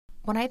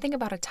When I think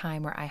about a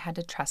time where I had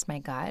to trust my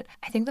gut,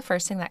 I think the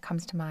first thing that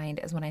comes to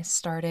mind is when I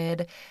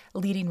started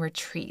leading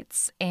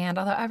retreats. And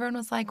although everyone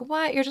was like,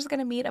 what? You're just going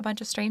to meet a bunch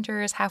of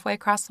strangers halfway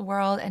across the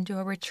world and do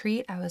a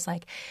retreat? I was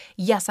like,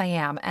 yes, I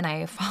am. And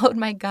I followed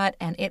my gut,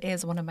 and it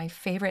is one of my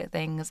favorite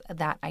things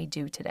that I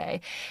do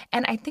today.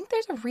 And I think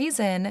there's a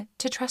reason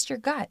to trust your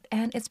gut,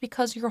 and it's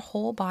because your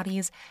whole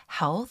body's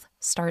health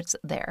starts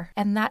there.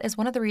 And that is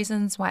one of the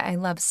reasons why I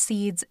love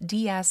Seed's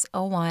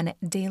DS-01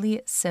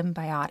 Daily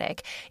Symbiotic.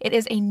 It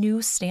is a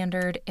new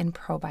standard in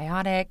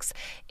probiotics.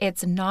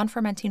 Its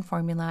non-fermenting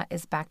formula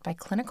is backed by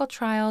clinical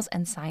trials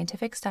and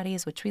scientific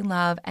studies, which we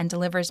love, and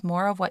delivers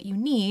more of what you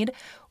need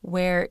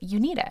where you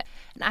need it.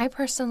 And I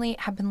personally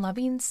have been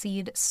loving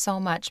Seed so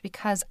much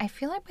because I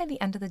feel like by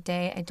the end of the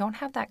day, I don't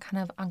have that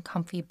kind of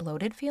uncomfy,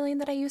 bloated feeling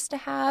that I used to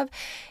have.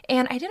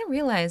 And I didn't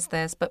realize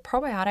this, but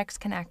probiotics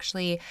can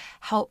actually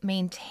help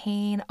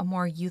maintain a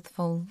more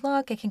youthful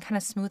look. It can kind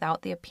of smooth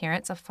out the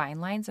appearance of fine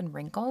lines and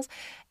wrinkles.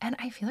 And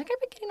I feel like I've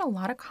been getting a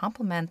lot of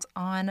compliments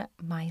on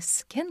my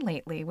skin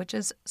lately, which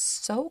is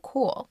so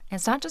cool.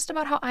 It's not just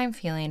about how I'm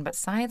feeling, but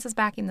science is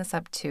backing this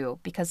up too,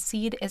 because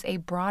Seed is a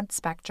broad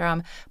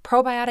spectrum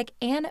probiotic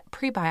and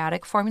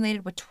prebiotic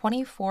formulated with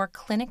 24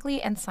 clinically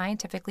and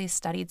scientifically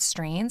studied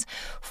strains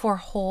for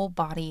whole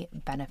body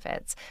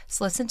benefits.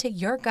 So listen to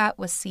your gut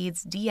with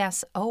Seed's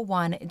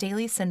DS-01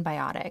 Daily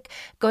Symbiotic.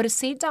 Go to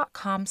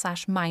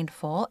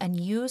seed.com/mindful and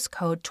use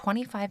code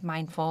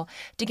 25mindful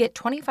to get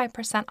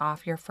 25%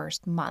 off your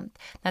first month.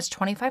 That's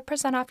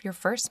 25% off your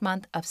first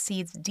month of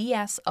Seed's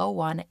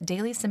DS-01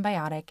 Daily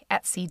Symbiotic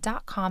at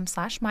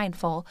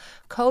seed.com/mindful,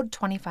 code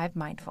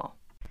 25mindful.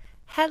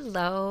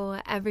 Hello,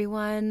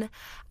 everyone.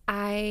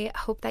 I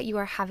hope that you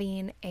are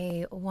having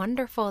a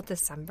wonderful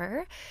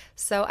December.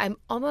 So I'm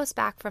almost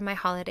back from my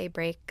holiday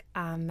break.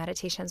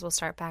 Meditations will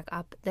start back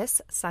up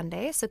this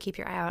Sunday, so keep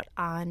your eye out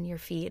on your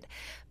feed.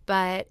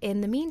 But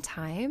in the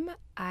meantime,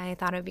 I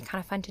thought it would be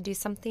kind of fun to do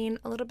something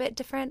a little bit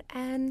different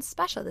and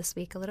special this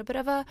week, a little bit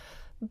of a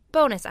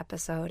bonus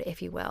episode,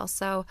 if you will.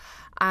 So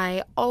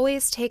I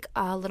always take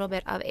a little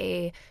bit of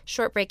a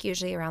short break,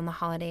 usually around the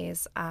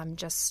holidays,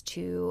 just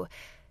to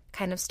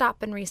kind of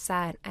stop and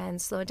reset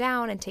and slow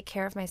down and take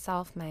care of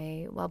myself,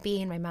 my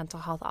well-being, my mental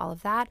health, all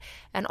of that.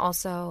 And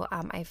also,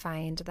 I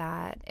find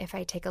that if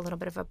I take a little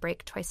bit of a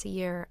break twice a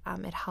year,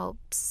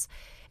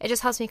 it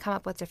just helps me come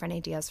up with different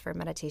ideas for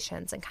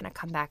meditations and kind of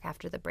come back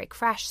after the break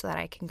fresh so that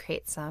I can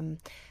create some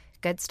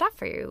good stuff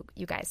for you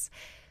guys.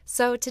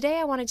 So today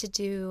I wanted to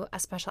do a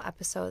special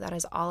episode that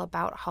is all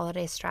about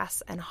holiday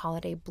stress and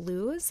holiday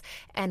blues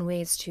and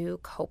ways to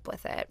cope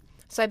with it.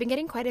 So I've been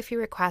getting quite a few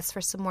requests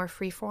for some more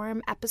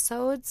freeform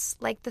episodes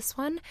like this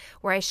one,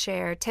 where I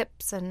share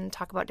tips and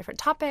talk about different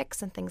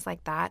topics and things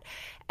like that.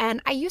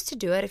 And I used to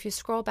do it. If you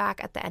scroll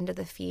back at the end of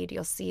the feed,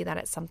 you'll see that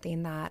it's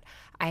something that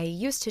I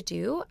used to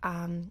do.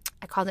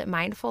 I called it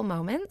Mindful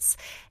Moments.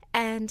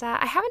 And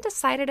I haven't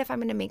decided if I'm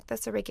going to make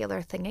this a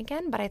regular thing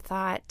again, but I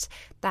thought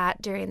that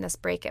during this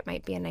break it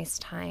might be a nice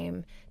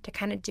time to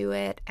kind of do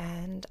it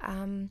and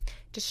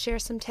just share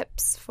some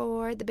tips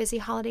for the busy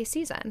holiday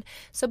season.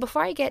 So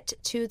before I get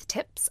to the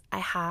tips, I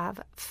have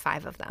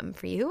 5 of them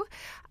for you.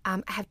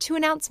 I have 2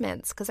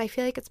 announcements because I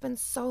feel like it's been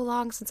so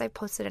long since I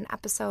posted an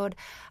episode,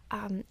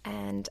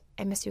 and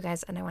I miss you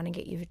guys and I want to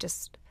get you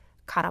just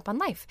caught up on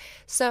life.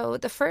 So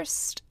the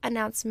first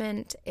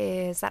announcement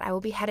is that I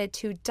will be headed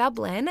to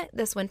Dublin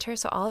this winter.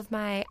 So all of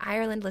my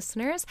Ireland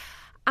listeners,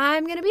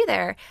 I'm going to be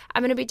there.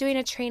 I'm going to be doing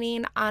a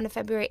training on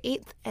February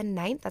 8th and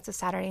 9th. That's a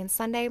Saturday and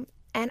Sunday.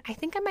 And I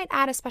think I might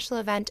add a special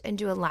event and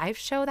do a live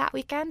show that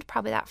weekend,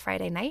 probably that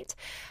Friday night.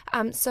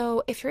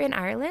 So if you're in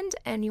Ireland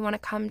and you want to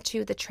come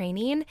to the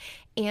training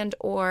and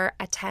or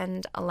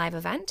attend a live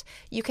event,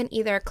 you can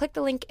either click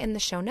the link in the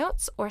show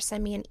notes or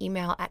send me an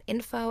email at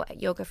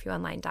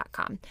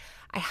info@yogaforyouonline.com.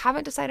 I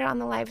haven't decided on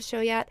the live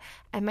show yet.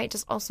 I might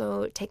just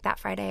also take that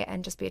Friday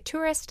and just be a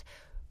tourist.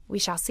 We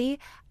shall see.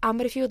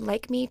 But if you would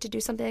like me to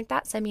do something like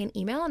that, send me an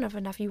email. And if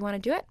enough of you want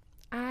to do it,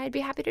 I'd be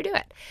happy to do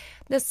it.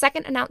 The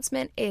second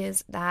announcement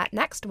is that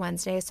next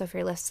Wednesday, so if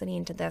you're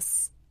listening to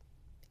this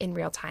in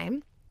real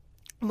time,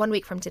 1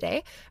 week from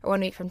today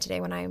when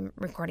I'm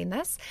recording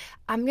this,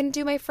 I'm going to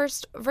do my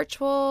first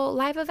virtual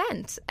live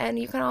event and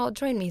you can all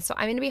join me. So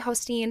I'm going to be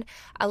hosting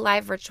a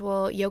live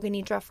virtual Yoga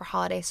Nidra for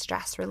holiday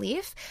stress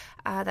relief.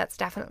 That's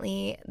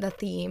definitely the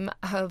theme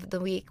of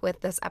the week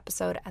with this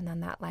episode and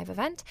then that live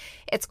event.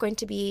 It's going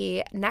to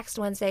be next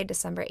Wednesday,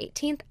 December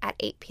 18th at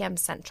 8 p.m.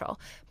 Central.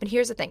 But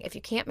here's the thing. If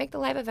you can't make the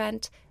live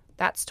event,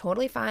 that's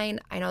totally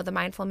fine. I know the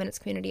Mindful Minutes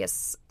community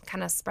is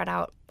kind of spread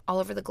out all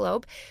over the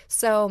globe.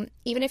 So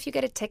even if you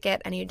get a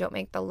ticket and you don't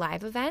make the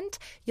live event,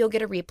 you'll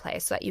get a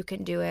replay so that you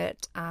can do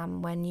it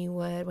when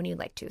you'd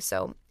like to.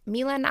 So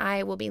Mila and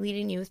I will be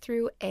leading you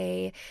through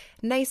a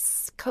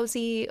nice,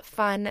 cozy,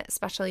 fun,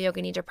 special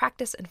Yoga Nidra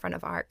practice in front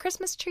of our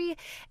Christmas tree.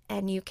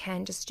 And you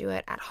can just do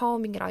it at home.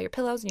 You can get all your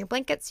pillows and your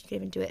blankets. You can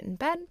even do it in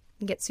bed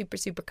and get super,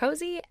 super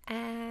cozy.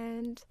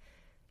 And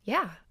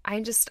yeah,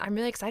 I'm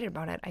really excited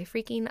about it. I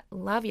freaking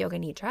love Yoga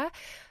Nidra.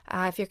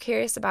 If you're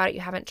curious about it,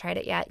 you haven't tried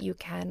it yet, you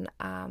can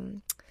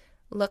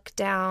look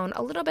down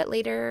a little bit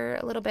later,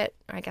 a little bit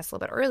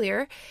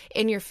earlier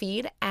in your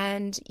feed,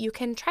 and you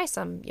can try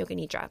some Yoga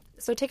Nidra.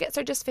 So tickets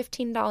are just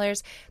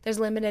 $15. There's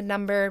a limited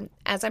number.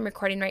 As I'm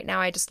recording right now,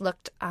 I just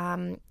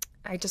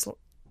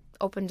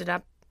opened it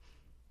up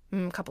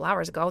a couple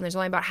hours ago, and there's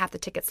only about half the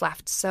tickets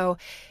left. So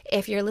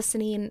if you're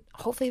listening,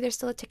 hopefully there's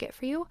still a ticket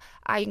for you.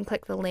 You can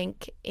click the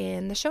link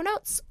in the show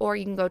notes, or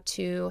you can go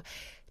to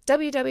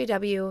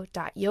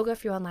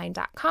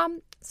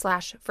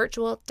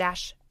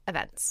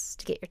www.yogaforyouonline.com/virtual-events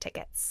to get your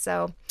tickets.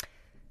 So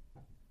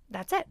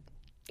that's it.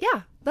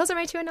 Yeah, those are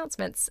my 2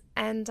 announcements.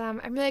 And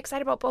I'm really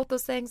excited about both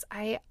those things.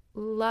 I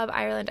love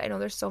Ireland. I know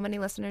there's so many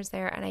listeners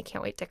there, and I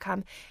can't wait to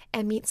come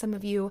and meet some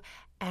of you.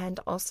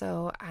 And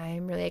also,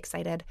 I'm really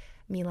excited,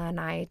 Mila and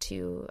I,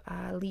 to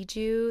lead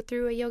you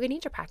through a Yoga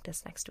Nidra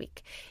practice next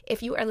week.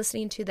 If you are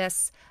listening to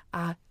this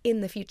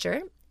in the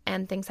future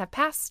and things have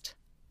passed,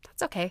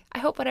 that's okay. I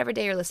hope whatever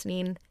day you're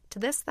listening to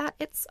this, that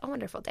it's a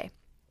wonderful day.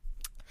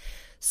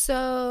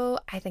 So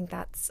I think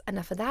that's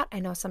enough of that. I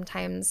know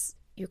sometimes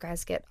you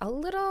guys get a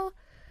little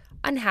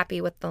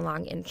unhappy with the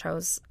long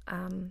intros,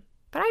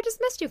 but I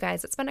just missed you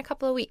guys. It's been a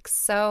couple of weeks.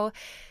 So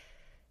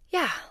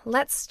yeah,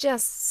 let's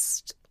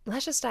just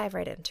dive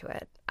right into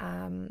it.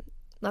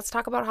 Let's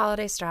talk about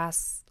holiday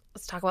stress.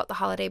 Let's talk about the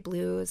holiday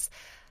blues.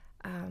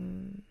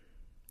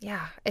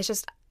 Yeah, it's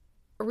just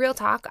real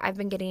talk. I've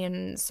been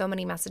getting so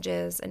many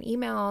messages and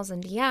emails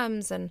and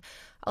DMs and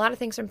a lot of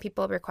things from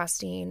people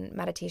requesting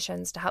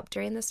meditations to help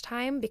during this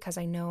time, because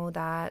I know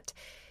that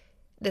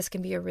this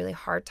can be a really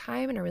hard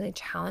time and a really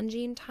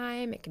challenging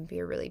time. It can be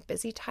a really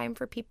busy time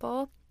for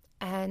people,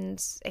 and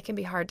it can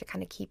be hard to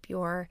kind of keep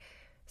your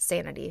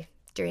sanity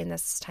during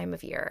this time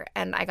of year.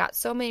 And I got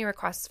so many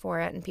requests for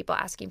it, and people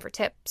asking for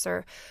tips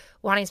or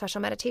wanting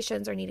special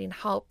meditations or needing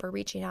help or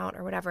reaching out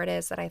or whatever it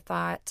is, that I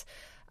thought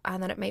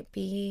that it might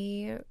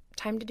be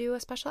time to do a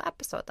special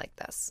episode like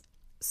this.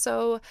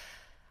 So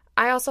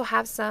I also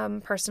have some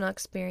personal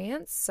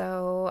experience.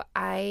 So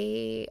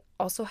I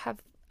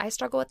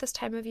struggle with this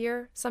time of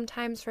year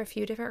sometimes for a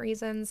few different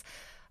reasons.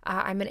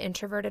 I'm an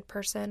introverted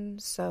person,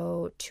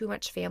 so too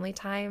much family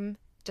time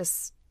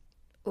it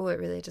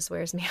really just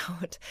wears me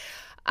out.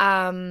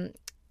 And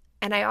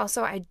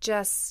I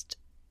just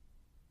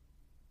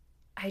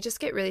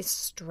get really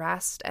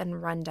stressed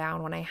and run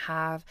down when I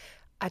have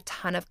a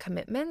ton of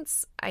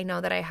commitments. I know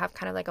that I have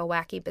kind of like a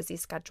wacky busy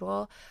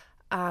schedule,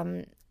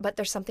 but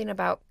there's something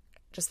about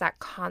just that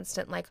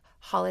constant like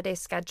holiday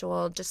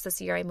schedule. Just this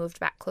year I moved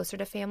back closer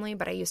to family,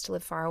 but I used to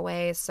live far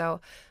away.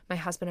 So my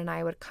husband and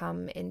I would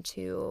come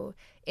into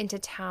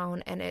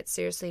town, and it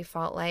seriously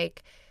felt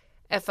like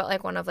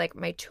one of like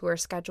my tour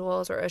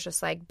schedules, where it was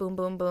just like boom,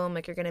 boom, boom.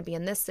 Like, you're going to be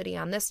in this city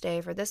on this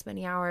day for this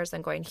many hours,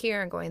 and going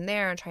here and going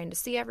there and trying to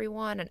see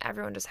everyone. And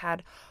everyone just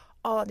had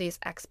all of these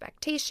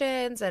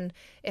expectations. And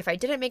if I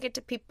didn't make it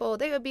to people,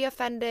 they would be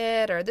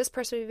offended, or this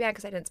person would be mad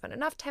because I didn't spend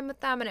enough time with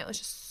them. And it was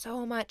just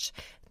so much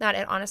that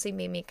it honestly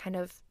made me kind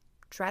of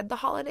dread the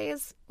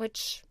holidays,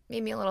 which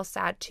made me a little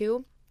sad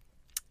too.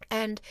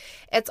 And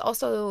it's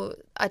also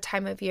a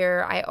time of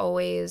year I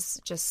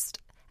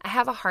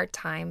have a hard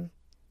time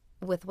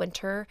with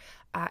winter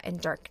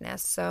and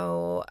darkness.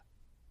 So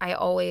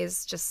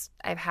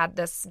I've had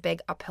this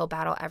big uphill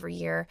battle every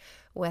year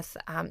with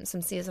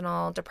some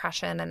seasonal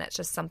depression, and it's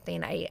just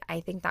something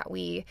I think that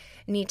we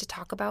need to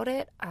talk about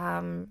it.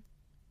 And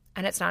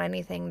it's not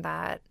anything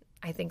that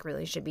I think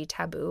really should be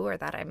taboo or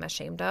that I'm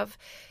ashamed of.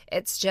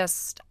 It's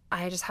just,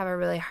 I just have a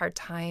really hard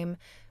time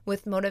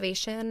with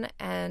motivation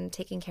and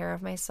taking care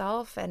of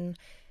myself and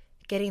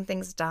getting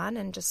things done,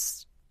 and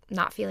just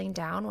not feeling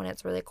down when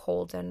it's really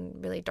cold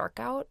and really dark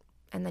out.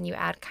 And then you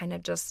add kind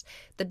of just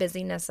the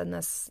busyness and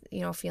this,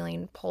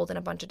 feeling pulled in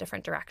a bunch of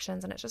different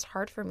directions. And it's just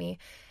hard for me.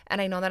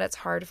 And I know that it's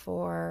hard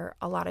for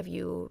a lot of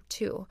you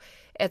too.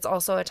 It's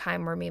also a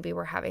time where maybe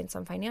we're having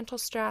some financial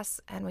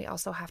stress, and we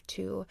also have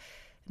to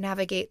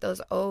navigate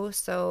those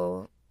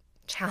so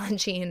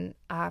challenging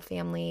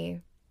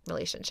family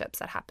relationships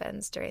that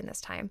happens during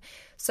this time.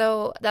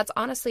 So that's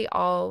honestly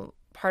all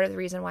part of the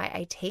reason why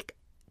I take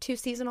 2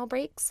 seasonal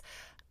breaks.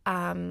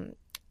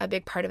 A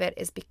big part of it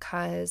is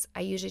because I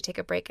usually take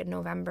a break in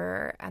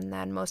November and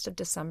then most of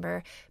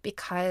December,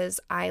 because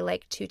I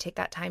like to take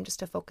that time just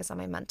to focus on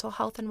my mental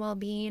health and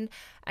well-being.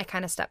 I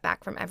kind of step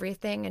back from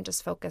everything and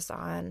just focus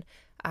on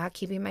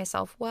keeping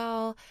myself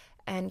well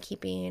and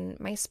keeping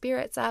my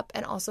spirits up,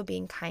 and also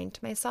being kind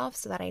to myself,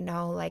 so that I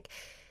know, like,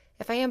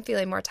 if I am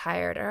feeling more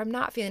tired or I'm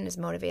not feeling as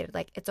motivated,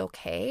 like, it's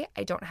okay.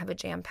 I don't have a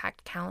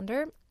jam-packed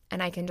calendar,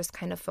 and I can just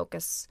kind of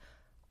focus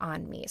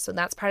on me. So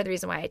that's part of the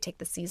reason why I take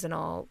the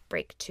seasonal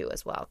break too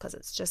as well, because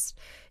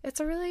it's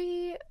a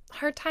really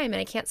hard time, and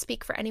I can't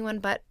speak for anyone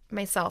but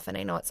myself, and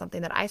I know it's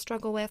something that I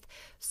struggle with.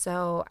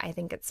 So I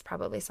think it's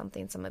probably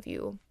something some of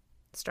you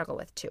struggle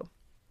with too.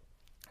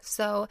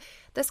 So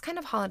this kind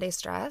of holiday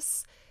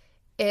stress,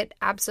 it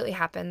absolutely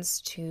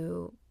happens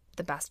to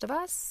the best of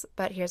us,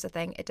 but here's the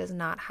thing, it does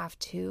not have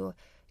to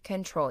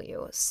control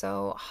you.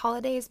 So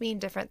holidays mean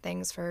different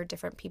things for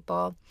different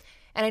people.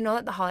 And I know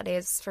that the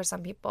holidays for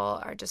some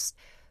people are just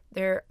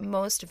their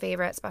most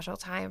favorite special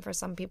time. For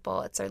some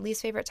people, it's their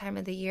least favorite time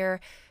of the year.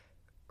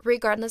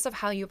 Regardless of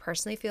how you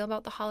personally feel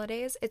about the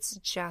holidays, it's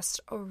just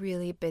a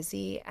really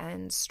busy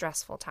and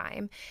stressful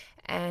time.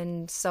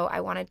 And so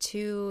I wanted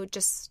to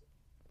just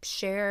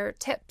share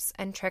tips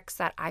and tricks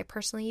that I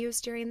personally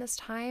use during this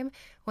time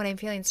when I'm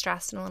feeling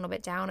stressed and a little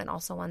bit down, and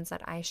also ones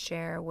that I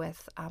share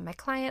with my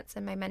clients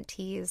and my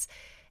mentees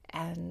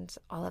and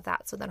all of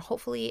that. So then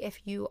hopefully if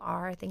you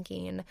are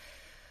thinking,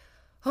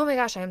 oh my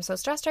gosh, I'm so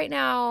stressed right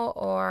now,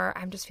 or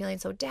I'm just feeling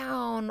so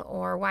down,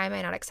 or why am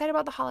I not excited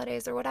about the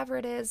holidays, or whatever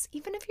it is,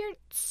 even if you're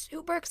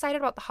super excited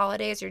about the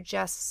holidays, you're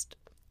just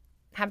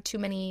have too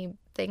many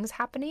things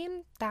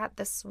happening, that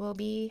this will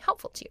be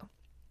helpful to you.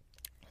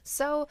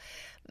 So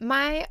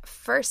my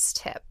first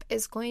tip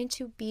is going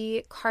to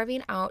be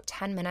carving out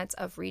 10 minutes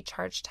of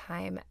recharge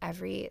time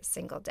every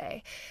single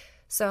day.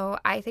 So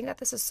I think that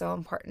this is so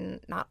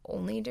important, not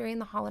only during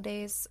the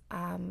holidays,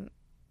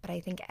 but I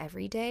think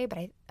every day,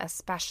 but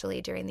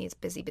especially during these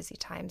busy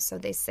times. So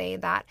they say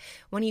that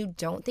when you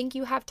don't think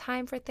you have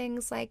time for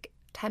things like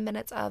 10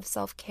 minutes of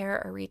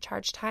self-care or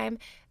recharge time,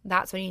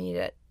 that's when you need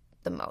it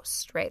the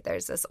most, right?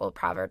 There's this old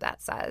proverb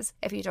that says,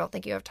 if you don't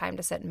think you have time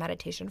to sit in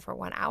meditation for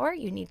 1 hour,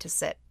 you need to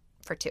sit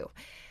for 2.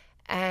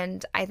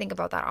 And I think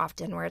about that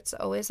often, where it's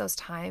always those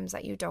times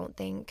that you don't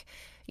think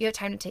you have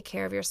time to take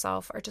care of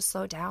yourself or to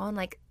slow down.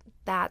 Like,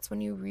 that's when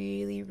you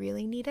really,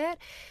 really need it.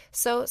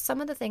 So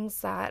some of the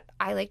things that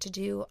I like to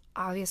do,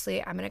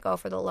 obviously, I'm going to go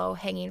for the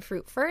low-hanging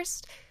fruit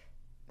first.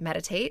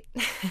 Meditate.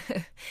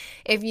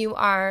 If you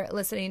are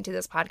listening to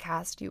this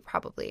podcast, you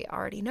probably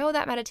already know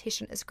that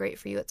meditation is great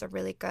for you. It's a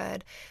really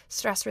good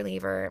stress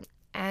reliever.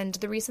 And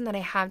the reason that I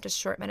have just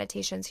short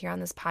meditations here on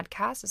this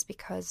podcast is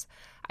because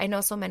I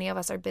know so many of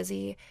us are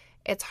busy.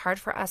 It's hard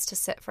for us to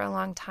sit for a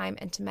long time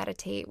and to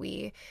meditate.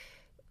 We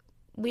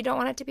don't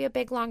want it to be a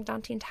big, long,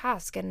 daunting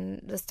task.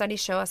 And the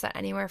studies show us that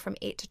anywhere from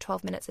 8 to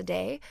 12 minutes a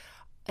day,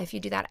 if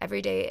you do that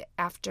every day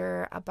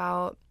after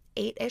about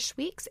 8-ish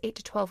weeks, 8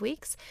 to 12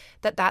 weeks,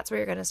 that's where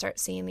you're going to start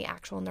seeing the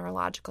actual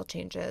neurological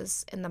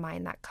changes in the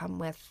mind that come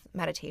with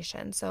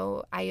meditation.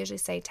 So I usually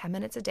say 10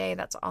 minutes a day,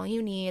 that's all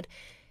you need.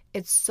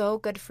 It's so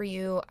good for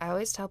you. I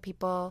always tell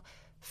people,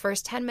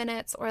 first 10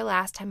 minutes or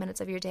last 10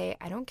 minutes of your day,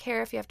 I don't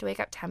care if you have to wake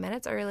up 10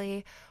 minutes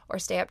early or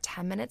stay up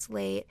 10 minutes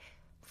late.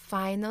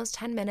 Find those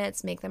 10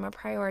 minutes, make them a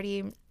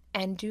priority,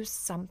 and do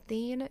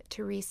something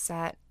to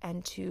reset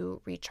and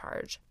to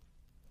recharge.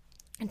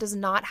 It does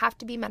not have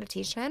to be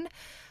meditation.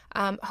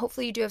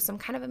 Hopefully you do have some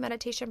kind of a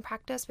meditation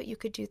practice, but you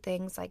could do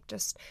things like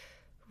just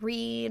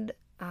read.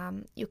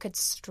 You could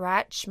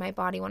stretch. My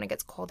body, when it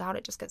gets cold out,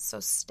 it just gets so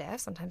stiff.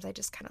 Sometimes I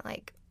just kind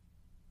of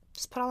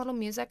just put on a little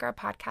music or a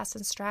podcast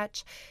and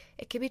stretch.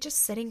 It could be just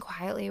sitting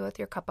quietly with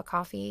your cup of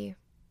coffee.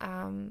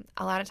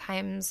 A lot of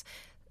times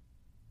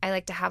I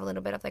like to have a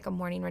little bit of a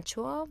morning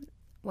ritual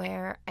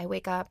where I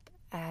wake up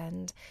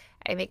and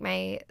I make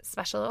my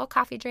special little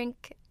coffee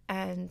drink,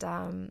 and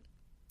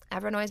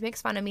everyone always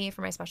makes fun of me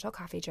for my special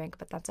coffee drink,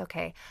 but that's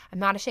okay. I'm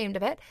not ashamed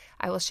of it.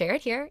 I will share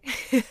it here.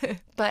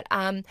 But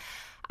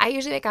I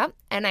usually wake up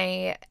and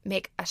I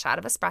make a shot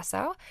of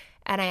espresso,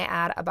 and I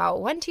add about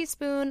 1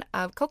 teaspoon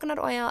of coconut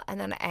oil, and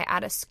then I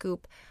add a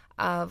scoop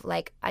of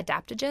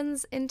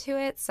adaptogens into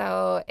it.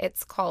 So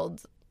it's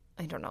called,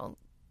 I don't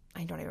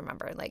even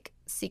remember,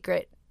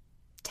 Secret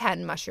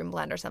 10 mushroom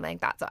blend or something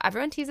like that. So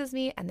everyone teases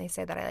me and they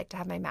say that I like to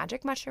have my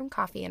magic mushroom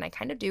coffee, and I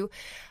kind of do.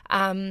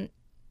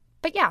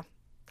 But yeah,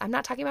 I'm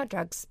not talking about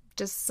drugs,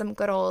 just some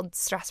good old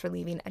stress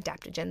relieving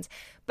adaptogens.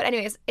 But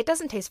anyways, it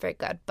doesn't taste very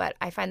good, but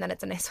I find that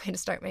it's a nice way to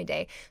start my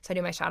day. So I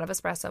do my shot of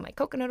espresso, my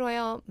coconut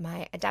oil,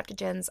 my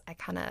adaptogens. I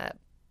kind of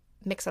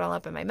mix it all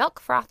up in my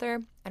milk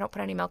frother. I don't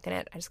put any milk in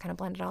it. I just kind of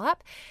blend it all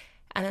up.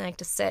 And then I like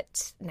to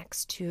sit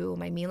next to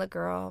my Mila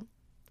girl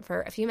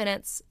for a few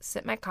minutes,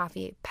 sip my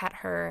coffee, pet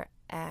her,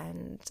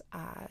 and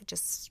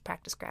just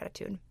practice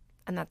gratitude.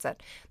 And that's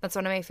it. That's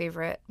one of my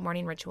favorite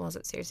morning rituals.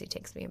 It seriously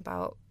takes me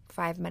about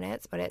 5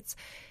 minutes, but it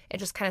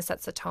just kind of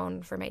sets the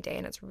tone for my day,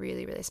 and it's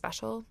really, really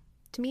special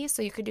to me.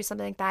 So you could do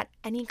something like that.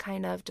 Any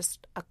kind of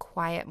just a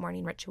quiet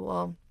morning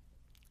ritual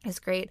is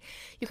great.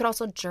 You could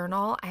also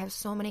journal. I have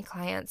so many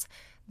clients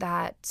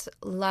that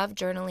love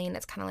journaling.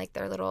 It's kind of like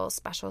their little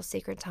special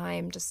sacred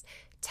time, just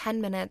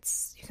 10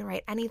 minutes. You can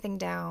write anything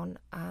down.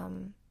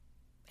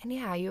 And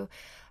yeah,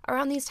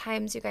 around these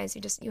times, you guys,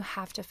 you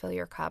have to fill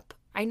your cup.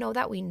 I know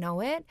that we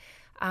know it,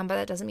 but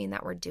that doesn't mean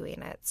that we're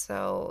doing it.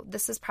 So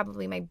this is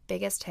probably my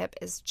biggest tip,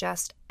 is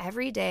just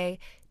every day,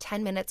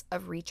 10 minutes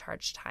of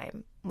recharge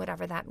time,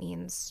 whatever that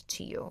means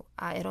to you.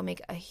 It'll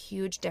make a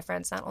huge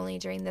difference, not only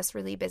during this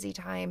really busy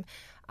time,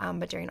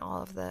 but during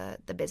all of the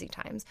busy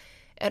times.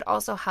 It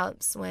also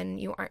helps when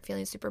you aren't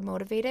feeling super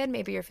motivated.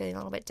 Maybe you're feeling a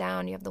little bit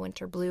down, you have the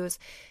winter blues,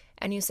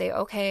 and you say,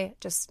 okay,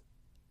 just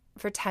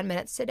for 10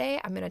 minutes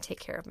today, I'm going to take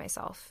care of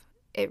myself.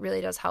 It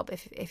really does help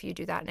if you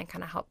do that, and it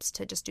kind of helps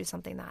to just do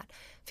something that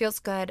feels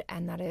good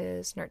and that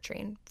is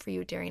nurturing for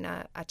you during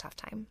a tough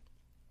time.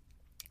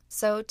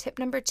 So tip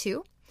number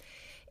 2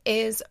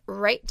 is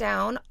write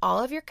down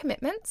all of your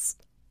commitments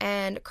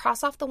and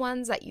cross off the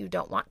ones that you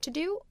don't want to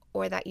do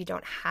or that you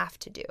don't have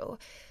to do.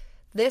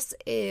 This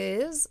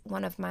is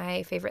one of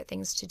my favorite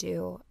things to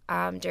do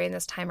during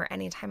this time or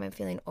anytime I'm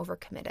feeling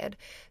overcommitted.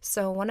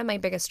 So one of my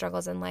biggest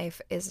struggles in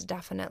life is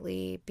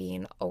definitely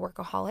being a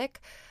workaholic.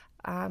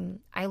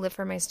 I live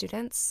for my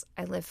students.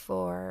 I live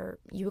for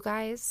you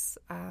guys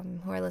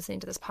who are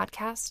listening to this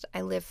podcast.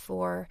 I live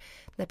for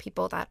the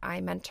people that I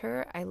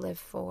mentor. I live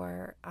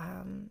for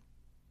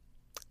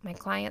my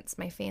clients,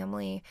 my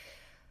family.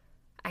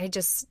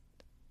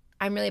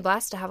 I'm really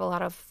blessed to have a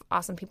lot of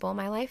awesome people in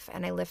my life,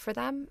 and I live for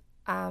them.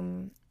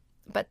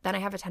 But then I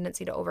have a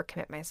tendency to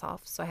overcommit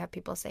myself. So I have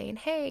people saying,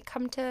 hey,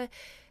 come to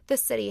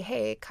this city.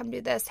 Hey, come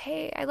do this.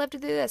 Hey, I love to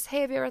do this.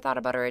 Hey, have you ever thought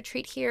about a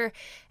retreat here?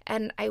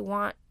 And I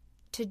want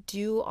to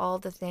do all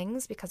the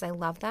things because I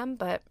love them,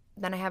 but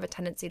then I have a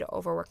tendency to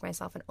overwork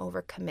myself and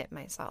overcommit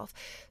myself.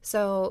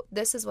 So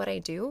this is what I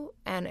do,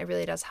 and it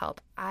really does help.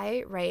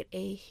 I write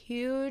a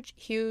huge,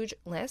 huge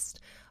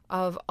list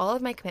of all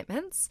of my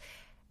commitments,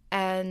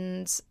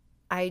 and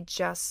I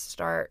just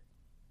start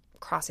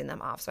crossing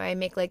them off. So I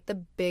make like the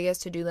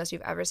biggest to-do list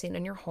you've ever seen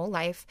in your whole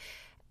life.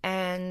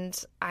 And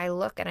I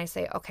look and I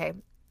say, okay,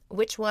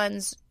 which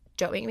ones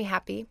don't make me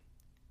happy?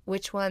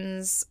 Which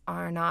ones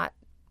are not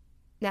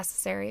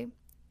necessary?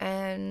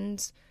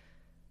 And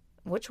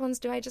which ones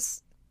do I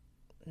just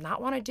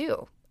not want to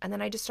do? And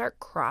then I just start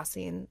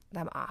crossing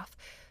them off.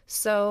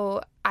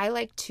 So I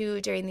like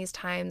to, during these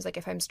times, like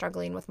if I'm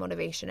struggling with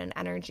motivation and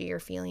energy or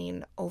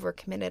feeling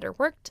overcommitted or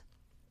worked,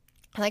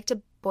 I like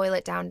to boil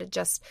it down to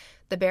just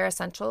the bare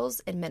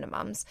essentials and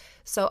minimums.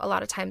 So a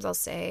lot of times I'll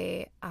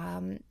say,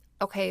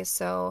 okay,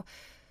 so,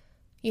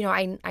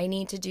 I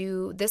need to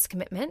do this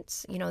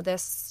commitment,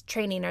 this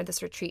training or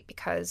this retreat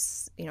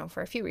because,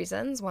 for a few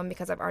reasons. One,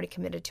 because I've already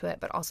committed to it,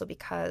 but also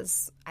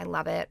because I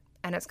love it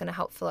and it's going to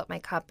help fill up my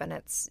cup and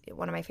it's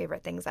one of my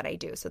favorite things that I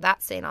do. So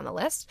that's staying on the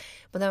list.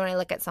 But then when I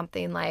look at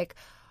something like,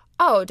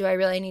 oh, do I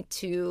really need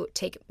to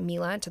take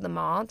Mila to the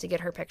mall to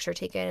get her picture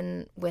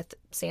taken with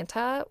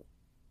Santa?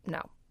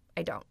 No,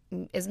 I don't.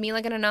 Is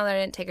Mila going to know that I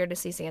didn't take her to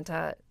see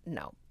Santa?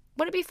 No.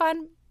 Would it be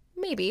fun?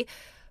 Maybe.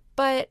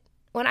 But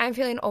when I'm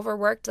feeling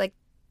overworked, like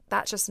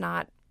that's just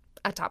not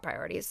a top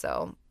priority.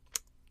 So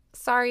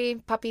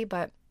sorry, puppy,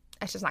 but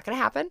it's just not going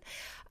to happen.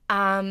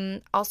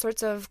 All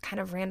sorts of kind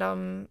of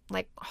random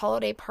like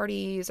holiday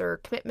parties or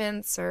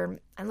commitments, or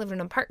I live in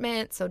an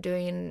apartment. So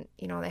doing,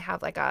 they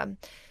have like a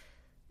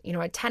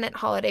tenant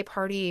holiday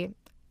party.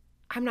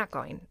 I'm not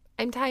going.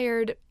 I'm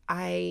tired.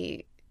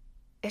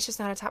 It's just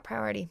not a top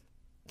priority.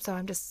 So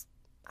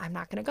I'm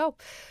not going to go.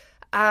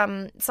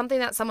 Something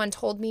that someone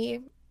told me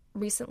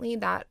recently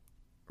that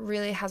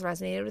really has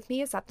resonated with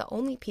me is that the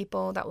only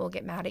people that will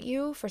get mad at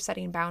you for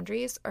setting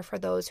boundaries are for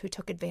those who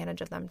took advantage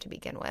of them to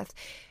begin with.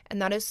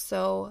 And that is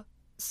so,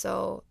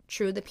 so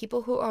true. The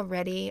people who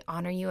already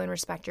honor you and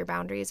respect your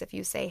boundaries, if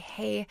you say,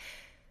 hey,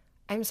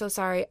 I'm so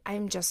sorry,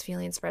 I'm just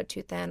feeling spread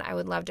too thin. I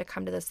would love to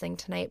come to this thing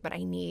tonight, but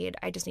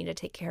I just need to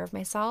take care of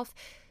myself.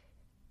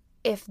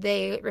 If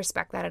they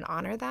respect that and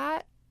honor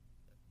that,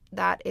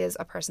 that is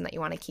a person that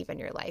you want to keep in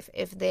your life.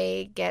 If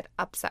they get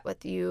upset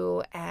with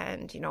you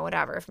and,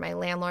 whatever, if my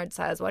landlord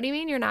says, what do you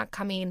mean you're not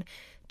coming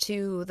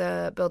to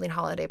the building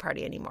holiday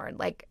party anymore?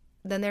 Like,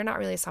 then they're not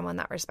really someone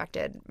that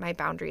respected my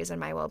boundaries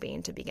and my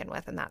well-being to begin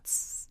with. And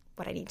that's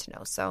what I need to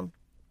know. So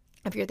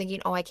if you're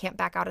thinking, oh, I can't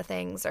back out of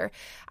things or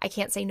I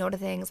can't say no to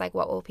things, like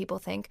what will people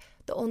think?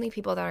 The only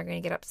people that are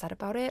going to get upset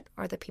about it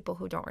are the people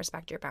who don't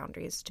respect your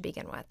boundaries to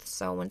begin with.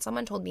 So when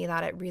someone told me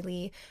that, it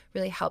really,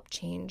 really helped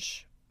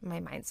change my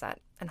mindset,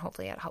 and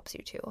hopefully it helps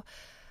you too.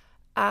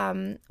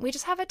 We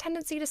just have a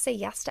tendency to say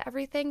yes to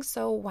everything,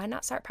 so why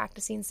not start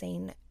practicing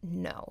saying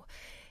no?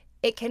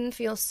 It can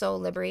feel so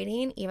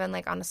liberating, even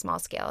like on a small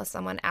scale. If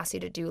someone asks you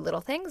to do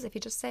little things, if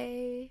you just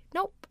say,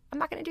 nope, I'm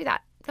not going to do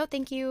that. No,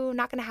 thank you.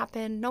 Not going to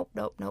happen. Nope,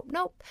 nope, nope,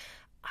 nope.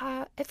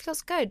 It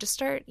feels good. Just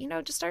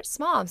start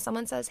small. If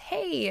someone says,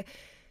 hey,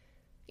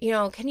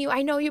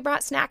 I know you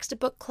brought snacks to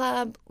book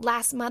club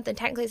last month and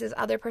technically it's this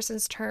other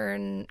person's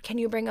turn. Can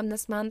you bring them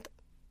this month?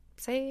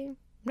 Say,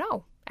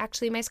 no,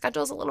 actually my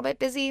schedule's a little bit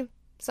busy,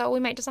 so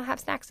we might just not have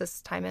snacks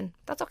this time, and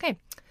that's okay.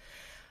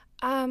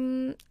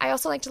 I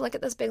also like to look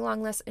at this big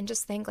long list and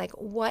just think like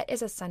what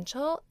is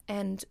essential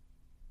and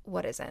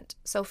what isn't.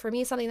 So for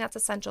me, something that's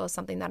essential is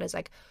something that is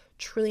like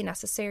truly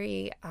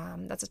necessary.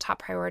 That's a top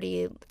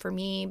priority for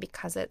me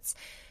because it's,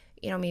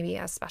 maybe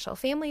a special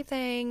family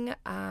thing,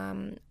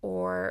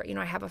 or,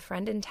 I have a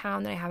friend in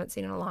town that I haven't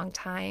seen in a long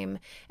time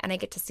and I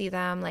get to see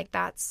them. Like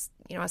that's,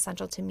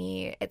 essential to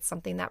me. It's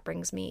something that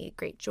brings me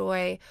great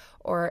joy,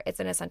 or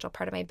it's an essential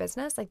part of my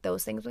business. Like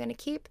those things I'm going to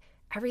keep.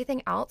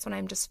 Everything else, when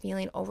I'm just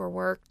feeling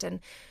overworked and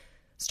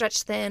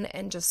stretched thin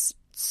and it's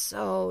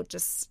all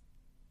just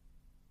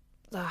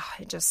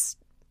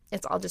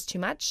too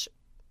much,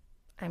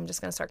 I'm just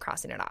going to start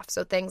crossing it off.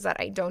 So things that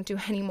I don't do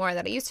anymore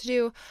that I used to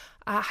do,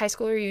 high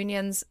school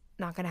reunions,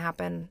 not going to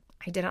happen.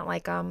 I didn't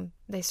like them.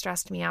 They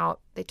stressed me out.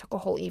 They took a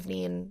whole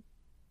evening.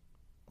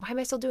 Why am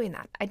I still doing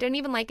that? I didn't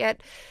even like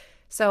it.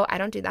 So I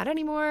don't do that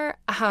anymore.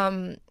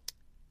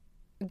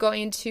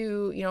 going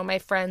to, my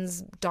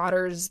friend's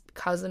daughter's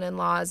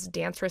cousin-in-law's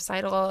dance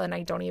recital and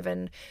I don't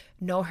even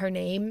know her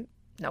name.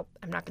 Nope,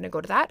 I'm not going to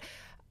go to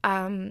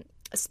that.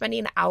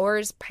 Spending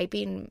hours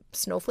piping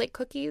snowflake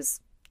cookies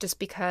just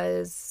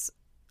because,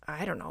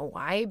 I don't know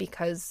why,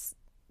 because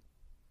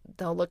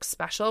they'll look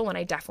special when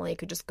I definitely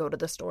could just go to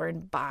the store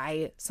and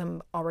buy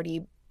some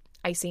already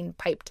icing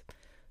piped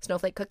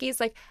snowflake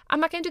cookies. Like, I'm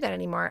not going to do that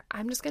anymore.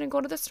 I'm just going to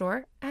go to the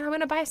store and I'm going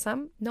to buy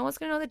some. No one's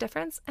going to know the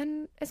difference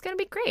and it's going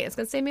to be great. It's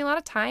going to save me a lot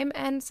of time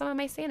and some of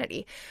my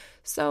sanity.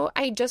 So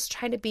I just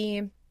try to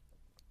be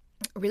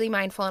really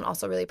mindful and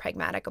also really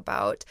pragmatic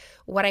about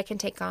what I can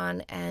take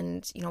on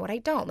and, what I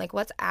don't, like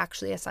what's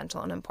actually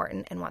essential and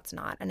important and what's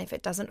not. And if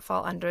it doesn't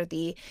fall under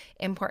the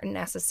important,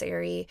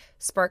 necessary,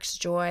 sparks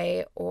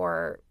joy,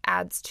 or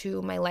adds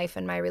to my life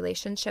and my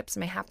relationships,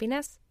 my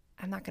happiness,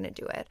 I'm not going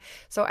to do it.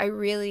 So I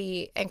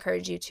really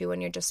encourage you to, when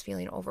you're just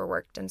feeling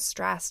overworked and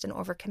stressed and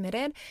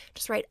overcommitted,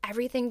 just write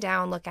everything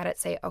down, look at it,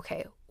 say,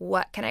 okay,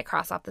 what can I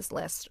cross off this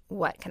list?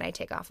 What can I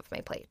take off of my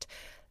plate?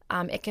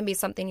 It can be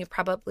something you've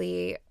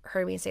probably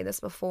heard me say this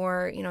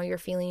before. You're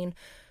feeling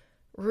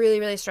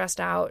really, really stressed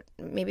out.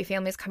 Maybe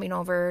family's coming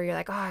over. You're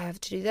like, oh, I have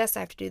to do this.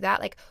 I have to do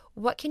that. Like,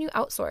 what can you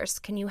outsource?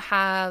 Can you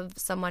have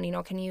someone,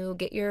 can you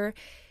get your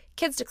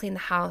kids to clean the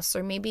house?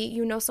 Or maybe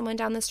someone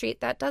down the street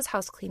that does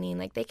house cleaning,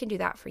 like they can do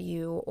that for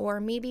you. Or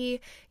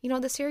maybe,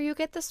 this year you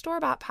get the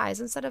store-bought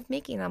pies instead of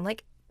making them.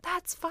 Like,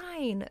 that's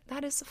fine.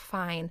 That is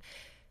fine.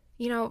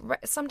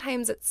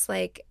 Sometimes it's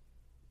like,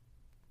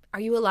 are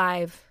you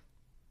alive?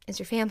 Is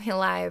your family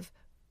alive?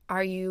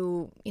 Are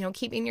you,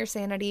 keeping your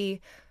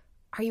sanity?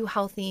 Are you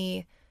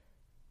healthy?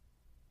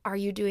 Are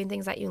you doing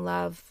things that you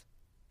love?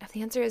 If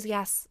the answer is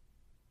yes,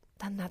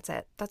 then that's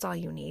it. That's all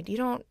you need. You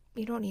don't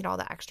need all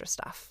the extra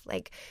stuff.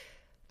 Like,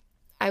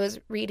 I was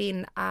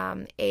reading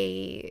I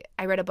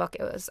read a book.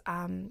 It was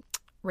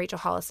Rachel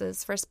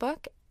Hollis's first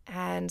book,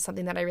 and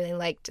something that I really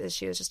liked is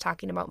she was just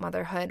talking about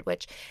motherhood,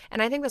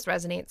 and I think this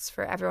resonates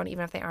for everyone,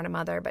 even if they aren't a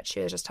mother, but she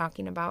was just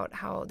talking about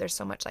how there's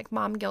so much like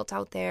mom guilt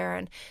out there,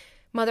 and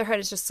motherhood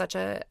is just such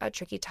a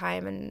tricky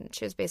time. And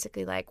she was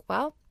basically like,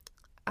 well,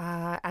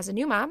 as a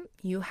new mom,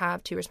 you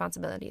have two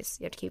responsibilities.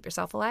 You have to keep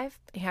yourself alive,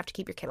 and you have to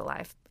keep your kid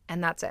alive.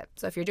 And that's it.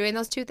 So if you're doing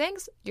those two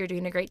things, you're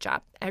doing a great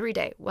job every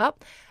day. Well,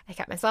 I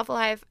kept myself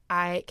alive.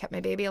 I kept my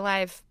baby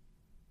alive.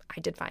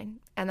 I did fine.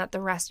 And that the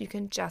rest you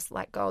can just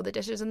let go. The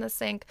dishes in the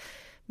sink,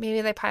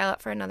 maybe they pile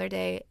up for another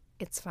day.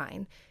 It's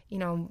fine.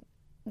 The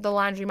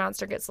laundry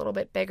monster gets a little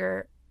bit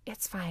bigger.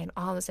 It's fine.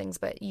 All those things.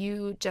 But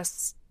you're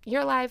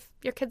alive.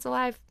 Your kid's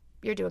alive.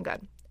 You're doing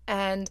good.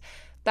 And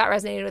that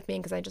resonated with me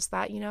because I just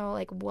thought,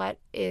 like what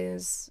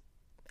is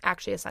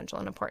actually essential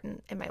and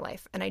important in my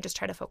life. And I just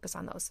try to focus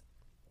on those.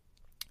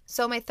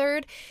 So my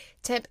third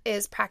tip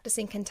is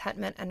practicing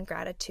contentment and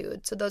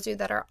gratitude. So those of you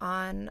that are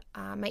on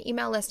my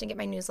email list and get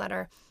my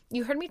newsletter,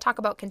 you heard me talk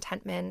about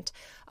contentment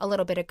a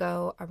little bit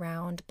ago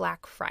around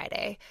Black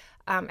Friday.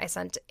 I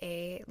sent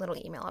a little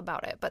email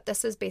about it, but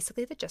this is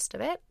basically the gist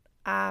of it.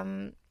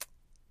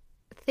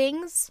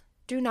 Things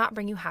do not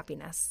bring you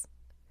happiness.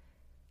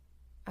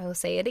 I will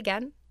say it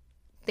again.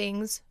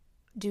 Things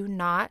do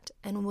not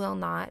and will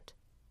not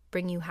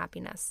bring you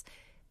happiness.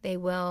 They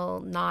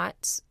will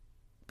not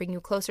bring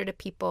you closer to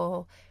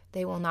people.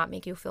 They will not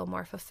make you feel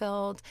more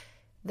fulfilled.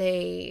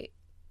 They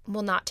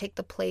will not take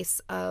the place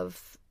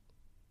of,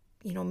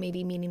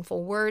 maybe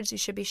meaningful words you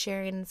should be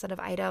sharing instead of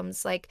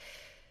items. Like,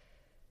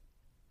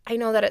 I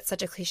know that it's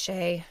such a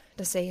cliche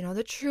to say,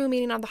 the true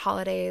meaning of the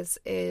holidays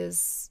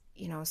is,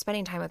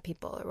 spending time with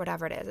people or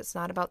whatever it is. It's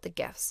not about the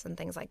gifts and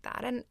things like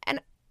that.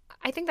 And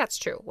I think that's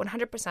true.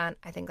 100%.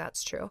 I think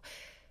that's true.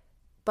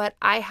 But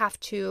I have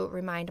to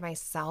remind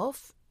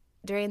myself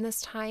during this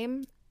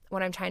time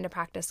when I'm trying to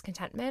practice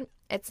contentment,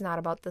 it's not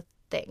about the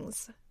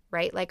things,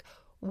 right? Like,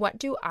 what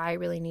do I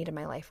really need in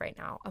my life right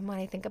now? And when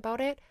I think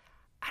about it,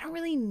 I don't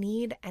really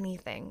need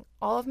anything.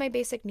 All of my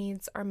basic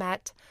needs are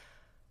met.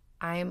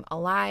 I'm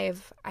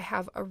alive. I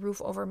have a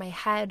roof over my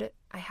head.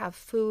 I have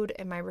food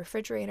in my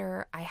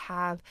refrigerator. I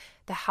have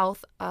the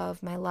health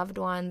of my loved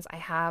ones. I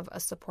have a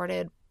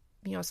supportive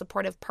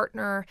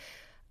partner.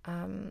 I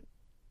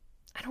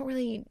don't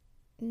really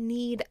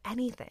need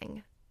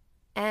anything.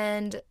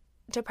 And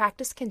to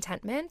practice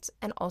contentment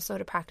and also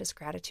to practice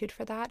gratitude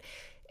for that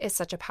is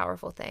such a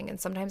powerful thing. And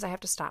sometimes I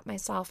have to stop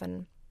myself.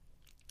 And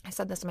I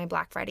said this in my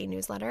Black Friday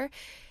newsletter.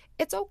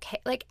 It's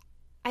okay. Like,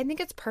 I think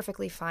it's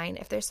perfectly fine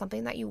if there's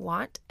something that you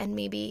want and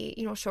maybe,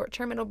 short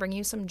term, it'll bring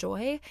you some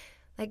joy.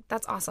 Like,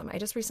 that's awesome. I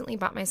just recently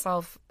bought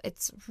myself,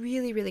 it's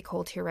really, really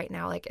cold here right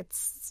now. Like,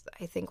 it's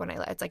like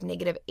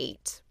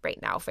 -8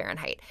 right now,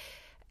 Fahrenheit.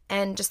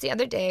 And just the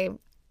other day,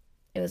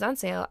 it was on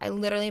sale. I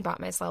literally bought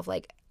myself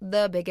like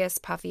the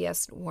biggest,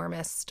 puffiest,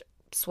 warmest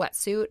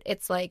sweatsuit.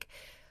 It's like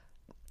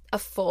a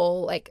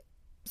full like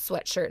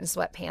sweatshirt and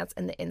sweatpants,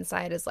 and the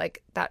inside is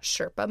like that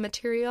Sherpa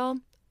material.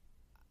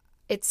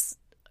 It's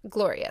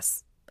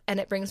glorious, and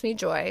it brings me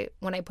joy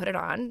when I put it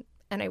on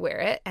and I wear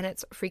it, and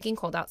it's freaking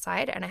cold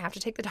outside, and I have to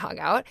take the dog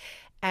out,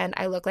 and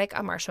I look like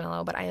a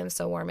marshmallow, but I am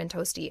so warm and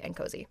toasty and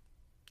cozy,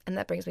 and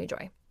that brings me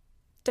joy.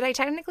 Did I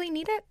technically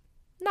need it?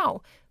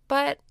 No,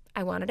 but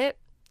I wanted it.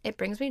 It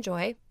brings me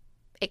joy.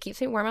 It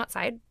keeps me warm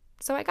outside.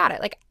 So I got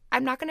it. Like,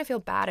 I'm not going to feel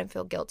bad and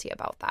feel guilty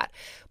about that.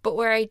 But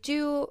where I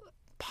do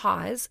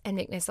pause and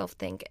make myself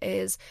think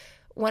is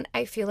when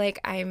I feel like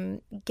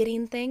I'm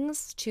getting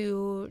things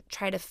to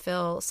try to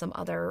fill some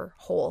other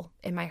hole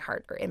in my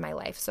heart or in my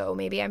life. So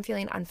maybe I'm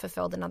feeling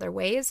unfulfilled in other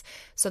ways.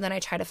 So then I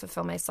try to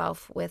fulfill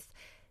myself with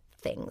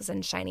things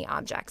and shiny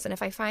objects. And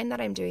if I find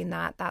that I'm doing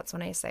that, that's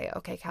when I say,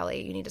 okay,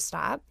 Kelly, you need to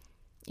stop.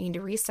 You need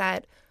to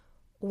reset.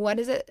 What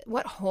is it?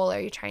 What hole are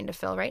you trying to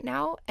fill right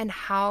now? And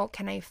how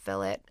can I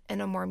fill it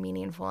in a more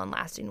meaningful and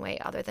lasting way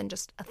other than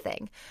just a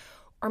thing?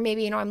 Or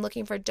maybe, I'm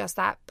looking for just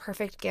that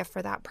perfect gift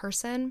for that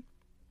person.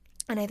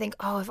 And I think,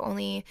 oh, if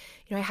only,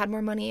 I had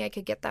more money, I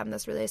could get them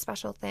this really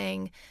special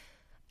thing.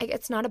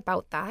 It's not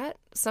about that.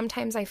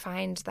 Sometimes I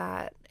find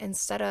that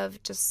instead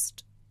of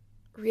just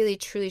really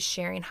truly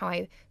sharing how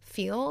I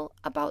feel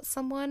about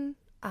someone,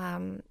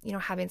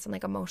 having some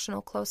like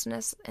emotional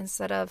closeness,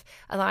 instead of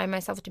allowing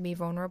myself to be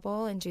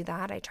vulnerable and do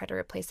that, I try to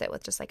replace it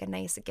with just like a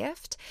nice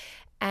gift.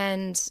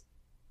 And,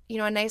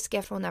 a nice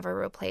gift will never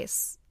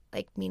replace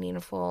like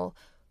meaningful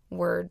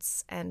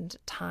words and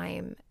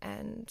time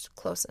and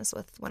closeness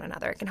with one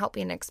another. It can help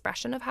be an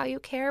expression of how you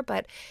care,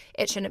 but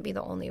it shouldn't be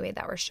the only way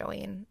that we're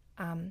showing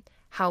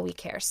how we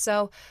care.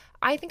 So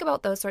I think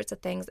about those sorts of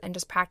things and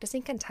just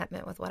practicing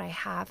contentment with what I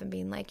have and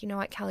being like, you know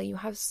what, Kelly, you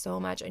have so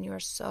much and you are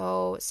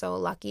so, so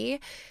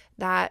lucky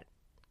that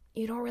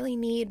you don't really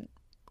need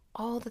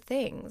all the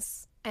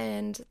things.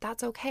 And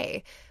that's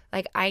okay.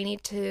 Like, I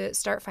need to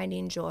start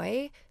finding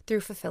joy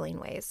through fulfilling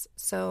ways.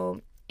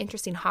 So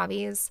interesting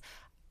hobbies,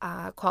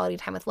 quality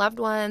time with loved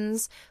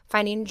ones,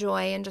 finding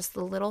joy in just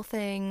the little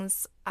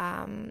things,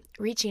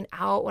 reaching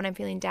out when I'm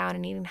feeling down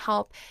and needing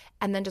help,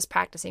 and then just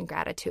practicing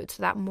gratitude.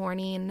 So that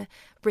morning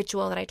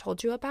ritual that I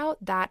told you about,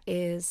 that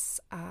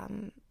is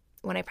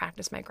when I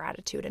practice my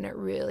gratitude, and it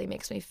really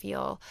makes me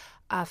feel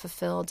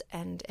fulfilled,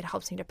 and it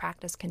helps me to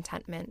practice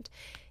contentment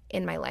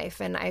in my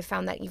life. And I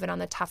found that even on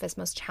the toughest,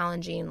 most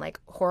challenging, like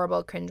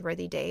horrible,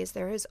 cringeworthy days,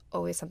 there is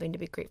always something to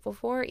be grateful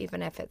for,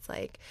 even if it's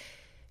like,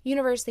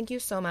 universe, thank you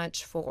so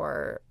much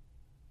for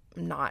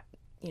not,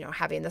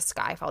 having the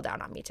sky fall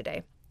down on me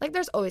today. Like,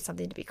 there's always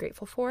something to be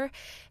grateful for.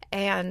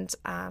 And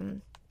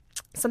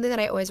something that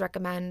I always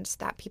recommend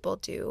that people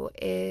do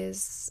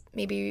is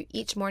maybe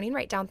each morning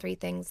write down 3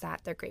 things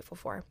that they're grateful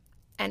for.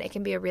 And it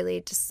can be a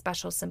really just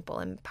special, simple,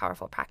 and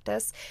powerful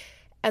practice.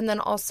 And then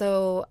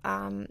also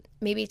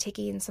maybe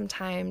taking some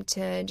time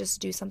to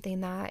just do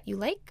something that you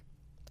like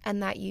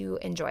and that you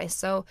enjoy.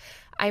 So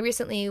I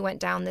recently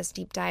went down this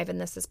deep dive, and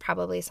this is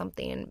probably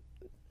something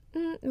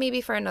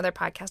maybe for another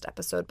podcast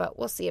episode, but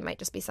we'll see. It might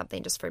just be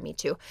something just for me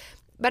too.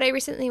 But I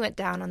recently went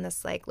down on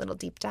this like little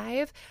deep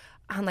dive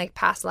on like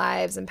past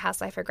lives and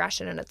past life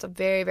regression, and it's a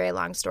very, very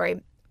long story.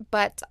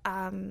 But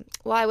while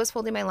I was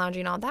folding my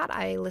laundry and all that,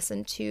 I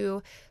listened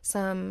to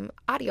some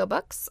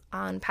audiobooks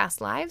on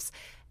past lives,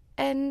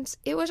 and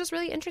it was just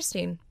really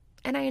interesting,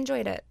 and I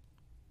enjoyed it.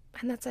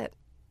 And that's it.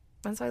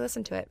 And so I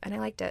listened to it, and I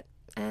liked it.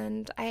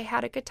 And I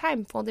had a good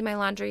time folding my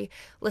laundry,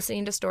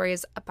 listening to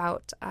stories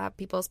about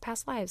people's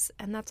past lives.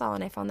 And that's all.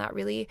 And I found that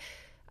really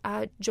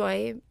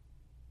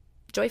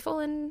joyful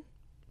and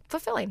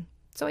fulfilling.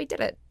 So I did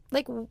it.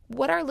 Like,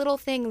 what are little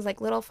things,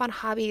 like little fun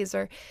hobbies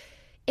or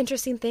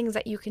interesting things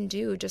that you can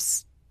do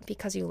just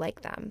because you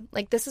like them?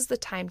 Like, this is the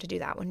time to do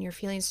that when you're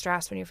feeling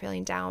stressed, when you're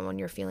feeling down, when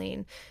you're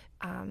feeling,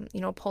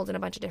 pulled in a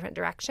bunch of different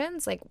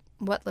directions. Like,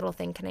 what little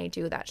thing can I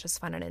do that's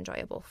just fun and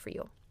enjoyable for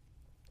you?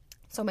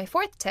 So my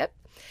 4th tip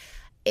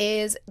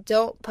is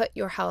don't put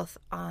your health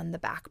on the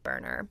back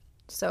burner.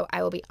 So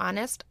I will be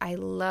honest, I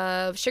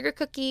love sugar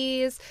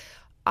cookies,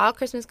 all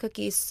Christmas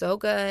cookies, so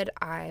good.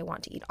 I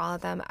want to eat all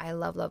of them. I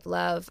love, love,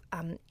 love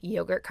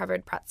yogurt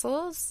covered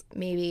pretzels.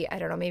 Maybe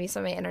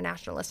some of my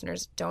international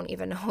listeners don't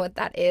even know what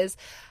that is.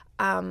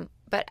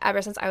 But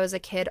ever since I was a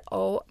kid,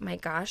 oh my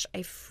gosh, I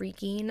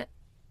freaking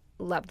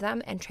loved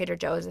them. And Trader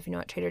Joe's, if you know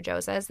what Trader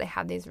Joe's is, they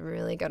have these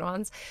really good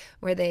ones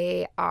where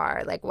they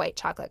are like white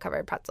chocolate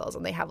covered pretzels,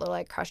 and they have little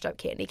like crushed up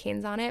candy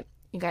canes on it.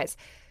 You guys,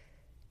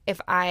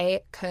 if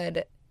I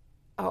could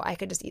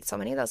just eat so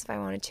many of those if I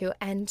wanted to.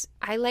 And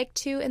I like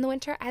to, in the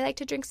winter, I like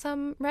to drink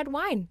some red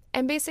wine.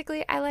 And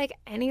basically I like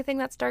anything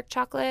that's dark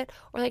chocolate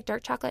or like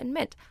dark chocolate and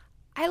mint.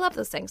 I love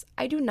those things.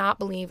 I do not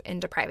believe in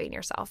depriving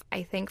yourself.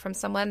 I think from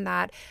someone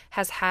that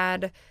has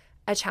had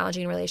a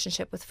challenging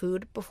relationship with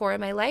food before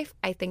in my life,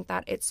 I think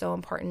that it's so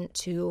important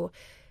to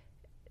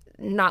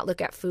not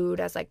look at food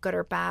as like good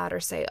or bad,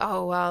 or say,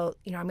 oh, well,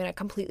 I'm going to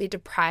completely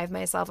deprive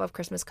myself of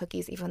Christmas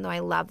cookies, even though I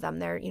love them.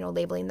 They're,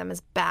 labeling them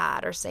as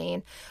bad, or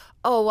saying,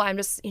 oh, well, I'm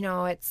just,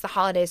 it's the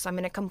holidays, so I'm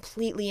going to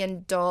completely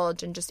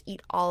indulge and just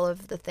eat all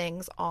of the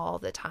things all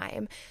the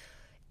time.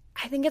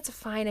 I think it's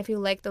fine if you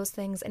like those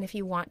things, and if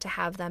you want to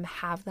have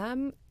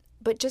them.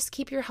 But just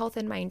keep your health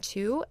in mind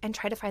too, and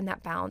try to find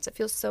that balance. It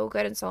feels so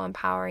good and so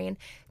empowering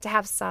to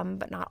have some,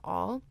 but not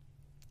all.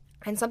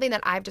 And something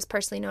that I've just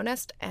personally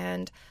noticed,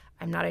 and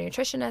I'm not a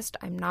nutritionist,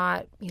 I'm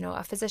not,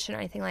 a physician or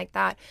anything like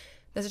that.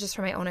 This is just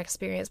from my own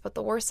experience. But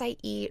the worse I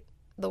eat,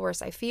 the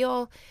worse I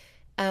feel.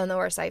 And the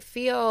worse I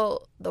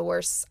feel, the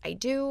worse I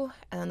do.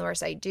 And then the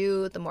worse I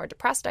do, the more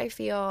depressed I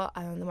feel.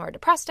 And the more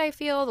depressed I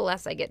feel, the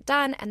less I get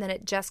done. And then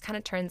it just kind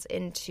of turns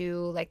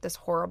into like this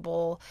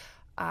horrible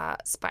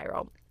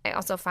spiral. I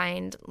also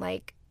find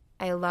like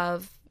I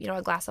love,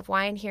 a glass of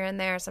wine here and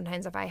there.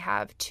 Sometimes if I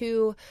have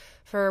two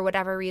for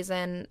whatever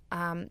reason,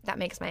 that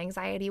makes my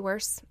anxiety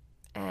worse.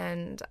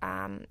 And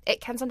it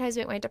can sometimes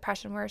make my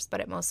depression worse, but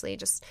it mostly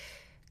just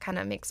kind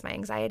of makes my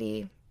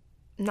anxiety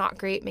not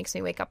great, makes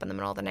me wake up in the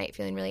middle of the night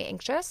feeling really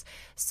anxious.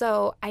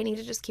 So I need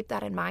to just keep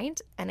that in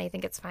mind. And I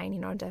think it's fine,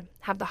 to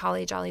have the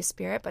holly jolly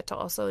spirit, but to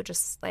also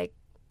just like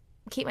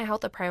keep my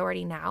health a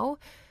priority now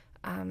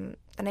than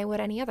I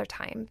would any other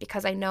time.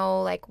 Because I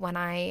know like when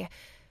I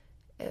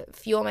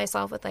fuel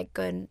myself with like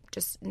good,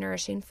 just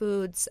nourishing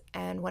foods,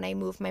 and when I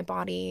move my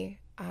body,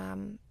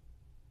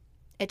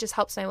 it just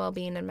helps my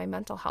well-being and my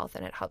mental health,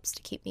 and it helps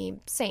to keep me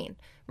sane,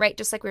 right?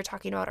 Just like we were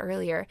talking about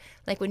earlier,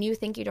 like when you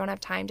think you don't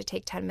have time to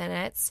take 10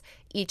 minutes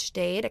each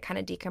day to kind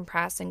of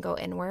decompress and go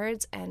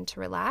inwards and to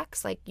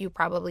relax, like you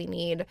probably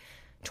need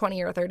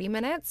 20 or 30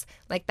 minutes.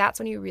 Like that's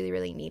when you really,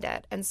 really need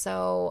it. And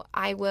so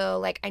I will,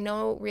 like, I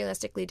know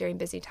realistically during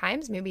busy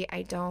times, maybe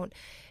I don't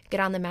get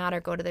on the mat or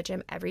go to the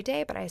gym every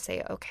day, but I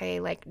say, okay,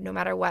 like no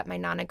matter what, my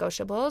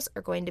non-negotiables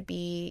are going to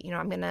be,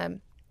 I'm going to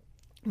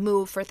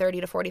move for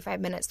 30 to 45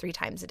 minutes 3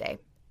 times a day.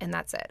 And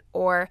that's it.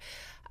 Or,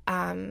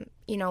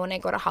 when I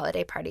go to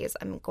holiday parties,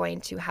 I'm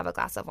going to have a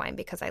glass of wine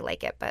because I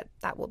like it, but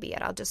that will be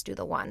it. I'll just do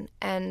the one.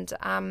 And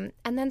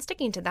then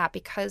sticking to that,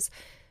 because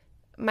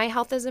my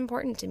health is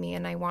important to me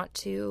and I want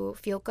to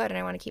feel good and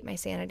I want to keep my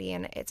sanity.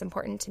 And it's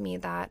important to me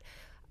that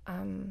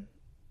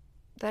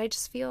I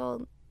just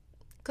feel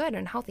good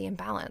and healthy and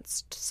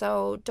balanced.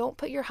 So don't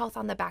put your health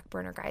on the back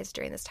burner, guys,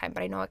 during this time.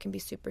 But I know it can be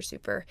super,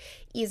 super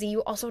easy.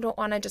 You also don't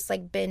want to just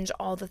like binge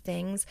all the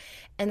things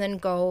and then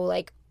go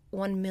like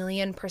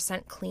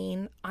 1,000,000%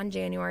 clean on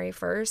January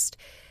 1st.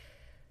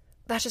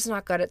 That's just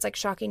not good. It's like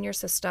shocking your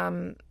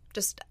system.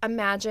 Just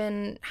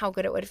imagine how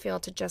good it would feel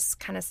to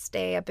just kind of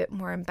stay a bit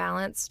more in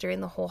balance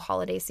during the whole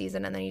holiday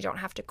season, and then you don't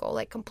have to go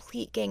like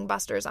complete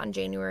gangbusters on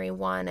January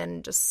 1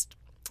 and just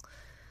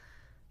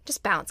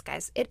balance,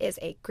 guys. It is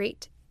a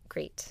great,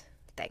 great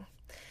thing.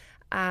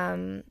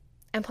 And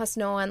plus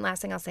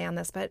last thing I'll say on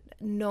this, but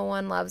no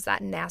one loves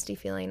that nasty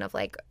feeling of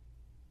like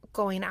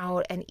going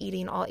out and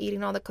eating all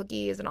the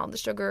cookies and all the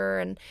sugar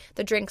and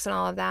the drinks and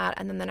all of that,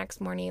 and then the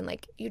next morning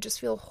like you just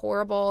feel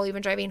horrible.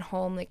 Even driving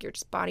home, like your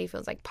just body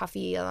feels like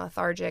puffy and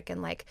lethargic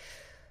and like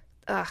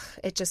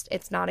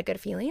it's not a good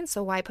feeling.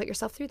 So why put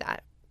yourself through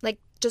that? Like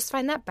just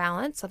find that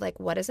balance of like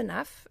what is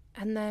enough,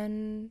 and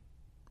then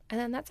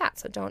that's that.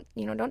 So don't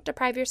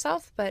deprive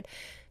yourself, but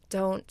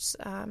don't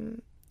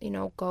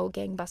go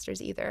gangbusters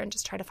either, and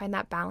just try to find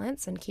that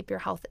balance and keep your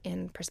health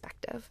in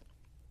perspective.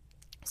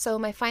 So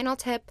my final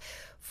tip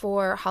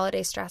for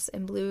holiday stress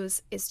and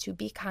blues is to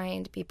be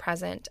kind, be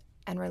present,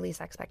 and release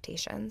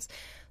expectations.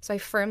 So I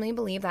firmly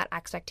believe that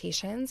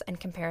expectations and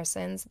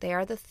comparisons, they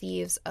are the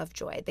thieves of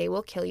joy. They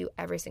will kill you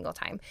every single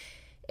time.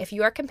 If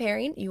you are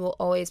comparing, you will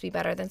always be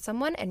better than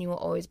someone and you will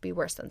always be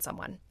worse than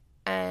someone.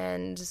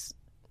 And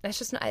that's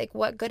just not like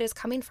what good is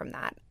coming from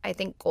that. I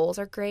think goals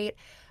are great.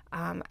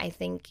 I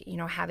think,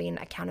 having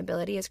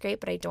accountability is great,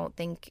 but I don't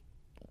think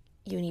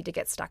you need to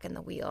get stuck in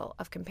the wheel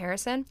of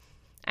comparison.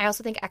 I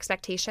also think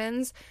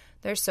expectations,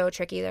 they're so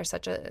tricky. They're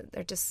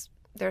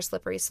a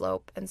slippery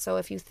slope. And so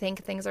if you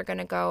think things are going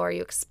to go or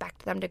you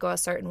expect them to go a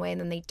certain way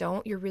and then they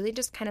don't, you're really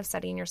just kind of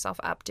setting yourself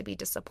up to be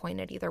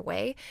disappointed either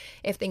way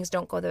if things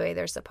don't go the way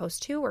they're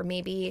supposed to. Or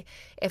maybe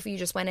if you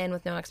just went in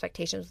with no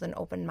expectations with an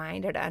open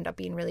mind, it'd end up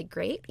being really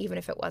great. Even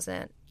if it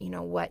wasn't,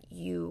 what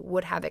you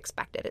would have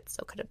expected, it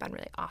still could have been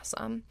really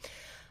awesome.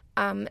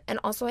 And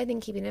also I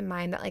think keeping in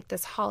mind that like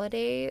this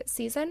holiday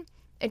season,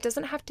 it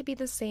doesn't have to be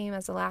the same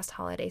as the last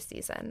holiday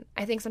season.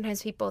 I think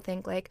sometimes people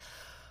think like,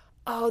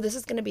 oh, this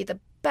is going to be the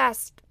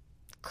best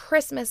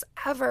Christmas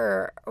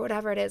ever or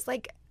whatever it is.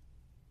 Like,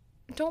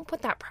 don't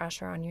put that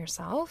pressure on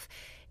yourself.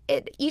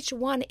 Each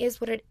one is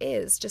what it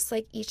is, just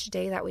like each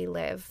day that we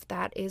live,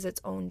 that is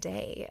its own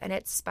day and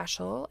it's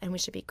special and we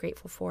should be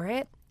grateful for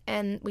it.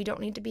 And we don't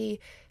need to be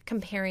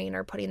comparing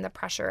or putting the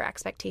pressure,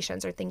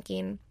 expectations, or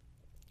thinking,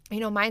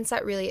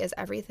 mindset really is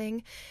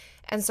everything.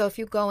 And so if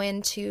you go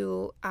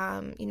into,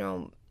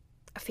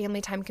 a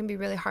family time can be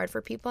really hard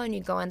for people and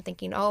you go in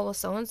thinking, oh, well,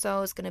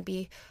 so-and-so is going to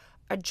be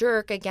a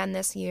jerk again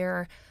this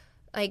year.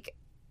 Like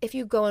if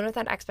you go in with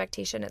that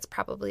expectation, it's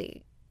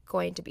probably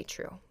going to be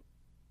true.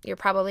 You're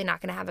probably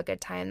not going to have a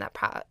good time.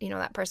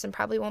 That person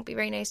probably won't be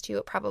very nice to you.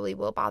 It probably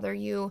will bother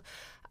you.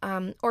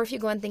 Or if you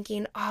go in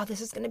thinking, oh,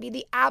 this is going to be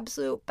the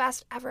absolute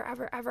best ever,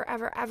 ever, ever,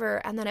 ever, ever.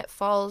 And then it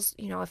falls,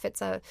 if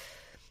it's a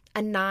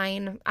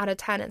 9 out of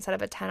 10 instead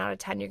of a 10 out of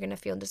 10, you're going to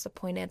feel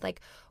disappointed.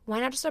 Like, why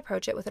not just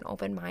approach it with an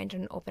open mind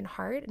and an open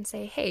heart and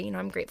say, hey,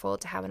 I'm grateful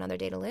to have another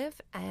day to live,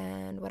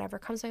 and whatever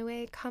comes my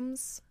way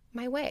comes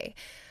my way.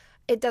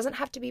 It doesn't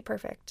have to be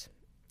perfect,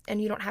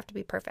 and you don't have to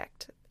be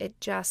perfect. It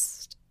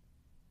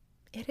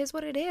is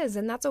what it is,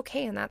 and that's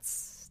okay, and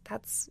that's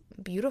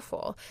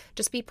beautiful.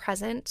 Just be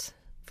present,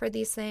 for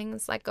these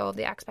things. Let go of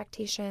the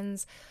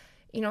expectations.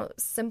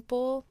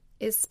 Simple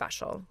is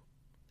special,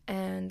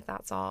 and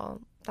that's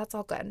all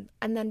good.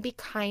 And then be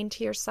kind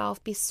to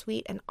yourself, be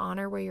sweet, and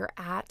honor where you're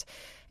at,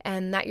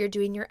 and that you're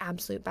doing your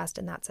absolute best,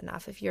 and that's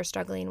enough. If you're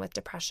struggling with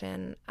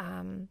depression,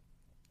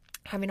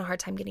 having a hard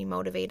time getting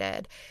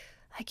motivated,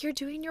 like, you're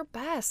doing your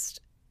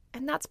best,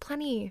 and that's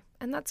plenty,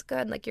 and that's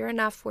good. Like, you're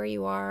enough where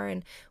you are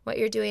and what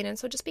you're doing. And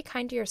so just be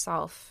kind to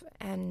yourself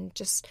and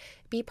just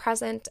be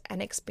present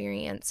and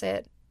experience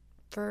it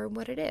for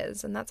what it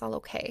is, and that's all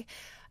okay.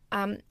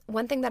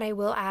 One thing that I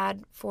will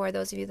add for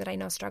those of you that I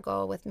know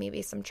struggle with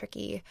maybe some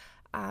tricky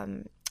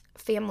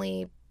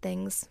family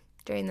things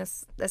during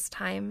this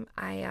time,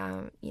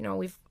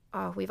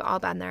 we've all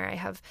been there. I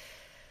have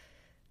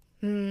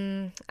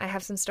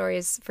some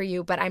stories for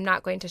you, but I'm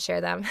not going to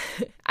share them.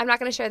 I'm not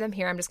going to share them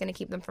here. I'm just going to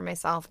keep them for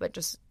myself. But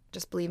just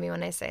believe me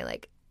when I say,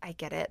 like, I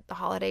get it. The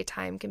holiday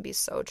time can be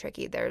so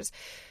tricky. There's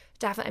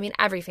definitely,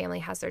 every family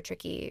has their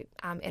tricky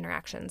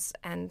interactions,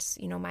 and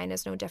mine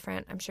is no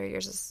different. I'm sure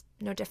yours is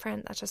no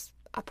different. That's just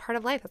a part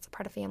of life. That's a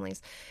part of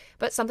families.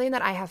 But something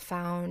that I have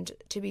found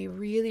to be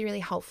really, really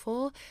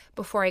helpful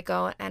before I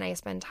go and I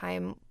spend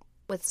time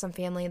with some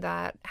family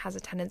that has a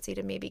tendency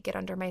to maybe get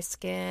under my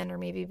skin, or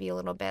maybe be a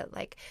little bit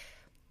like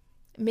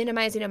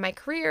minimizing of my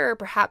career, or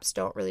perhaps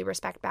don't really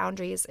respect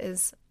boundaries,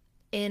 is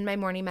in my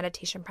morning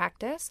meditation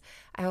practice,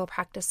 I will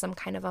practice some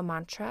kind of a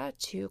mantra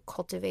to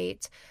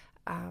cultivate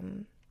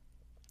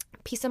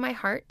peace in my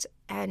heart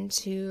and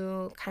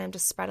to kind of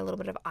just spread a little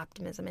bit of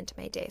optimism into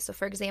my day. So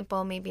for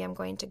example, maybe I'm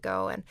going to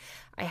go and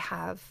I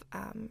have,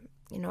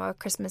 a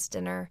Christmas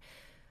dinner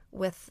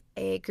with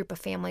a group of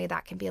family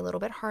that can be a little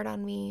bit hard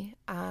on me.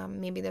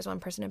 Maybe there's one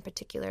person in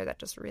particular that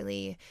just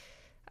really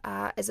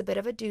is a bit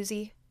of a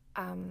doozy.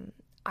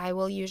 I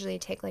will usually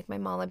take like my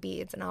mala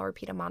beads and I'll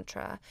repeat a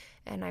mantra,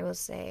 and I will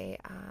say,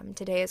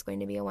 today is going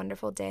to be a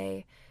wonderful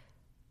day.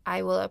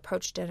 I will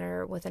approach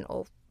dinner with an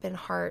open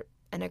heart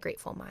and a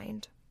grateful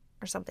mind,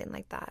 or something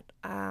like that.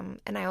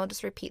 And I will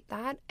just repeat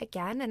that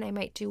again, and I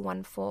might do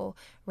one full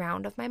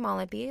round of my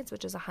mala beads,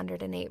 which is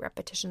 108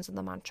 repetitions of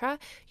the mantra.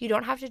 You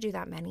don't have to do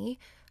that many,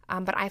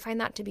 but I find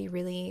that to be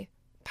really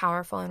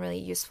powerful and really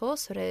useful.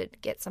 So to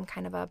get some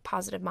kind of a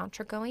positive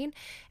mantra going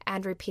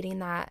and repeating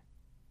that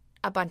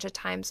a bunch of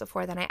times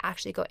before then I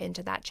actually go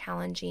into that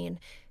challenging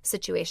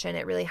situation,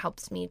 it really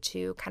helps me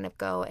to kind of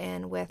go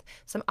in with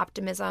some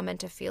optimism and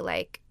to feel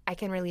like I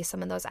can release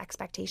some of those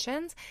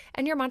expectations.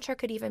 And your mantra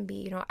could even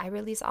be, I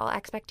release all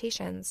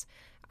expectations.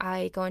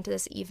 I go into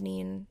this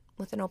evening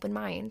with an open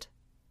mind.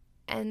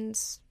 And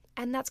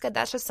that's good.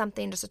 That's just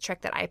a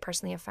trick that I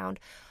personally have found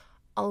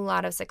a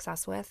lot of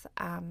success with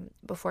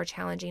before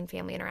challenging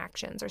family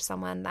interactions, or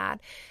someone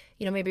that,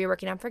 maybe you're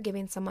working on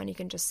forgiving someone. You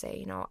can just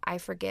say, I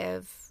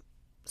forgive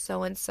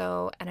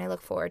so-and-so, and I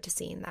look forward to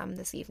seeing them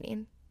this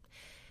evening.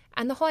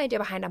 And the whole idea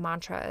behind a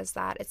mantra is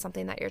that it's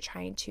something that you're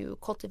trying to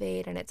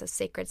cultivate, and it's a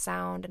sacred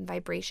sound and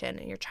vibration,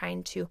 and you're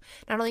trying to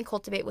not only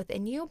cultivate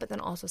within you, but then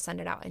also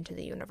send it out into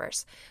the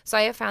universe. So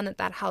I have found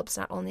that helps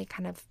not only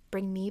kind of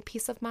bring me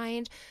peace of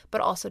mind,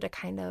 but also to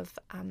kind of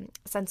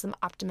send some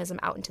optimism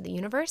out into the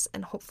universe,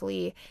 and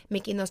hopefully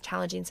making those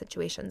challenging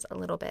situations a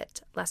little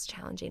bit less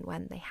challenging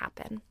when they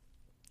happen.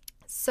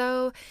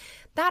 So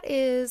that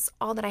is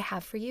all that I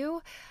have for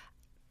you.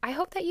 I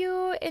hope that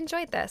you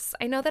enjoyed this.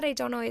 I know that I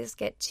don't always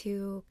get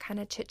to kind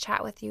of chit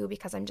chat with you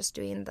because I'm just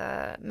doing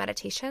the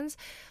meditations.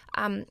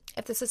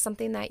 If this is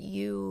something that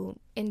you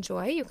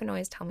enjoy, you can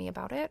always tell me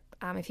about it.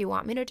 If you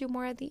want me to do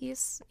more of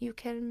these, you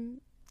can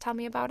tell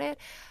me about it.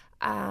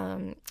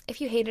 If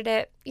you hated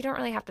it, you don't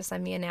really have to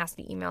send me a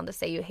nasty email to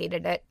say you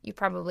hated it. You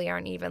probably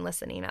aren't even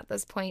listening at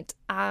this point.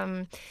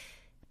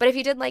 But if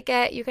you did like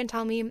it, you can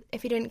tell me.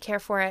 If you didn't care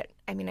for it,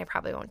 I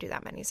probably won't do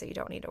that many, so you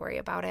don't need to worry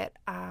about it.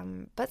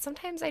 But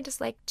sometimes I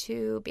just like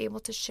to be able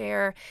to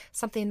share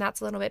something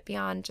that's a little bit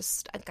beyond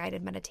just a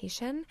guided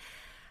meditation.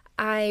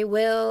 I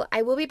will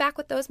be back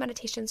with those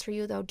meditations for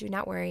you, though. Do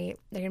not worry.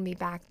 They're going to be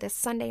back this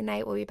Sunday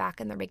night. We'll be back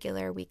in the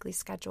regular weekly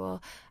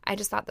schedule. I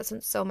just thought that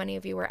since so many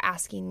of you were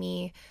asking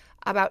me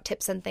about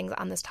tips and things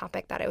on this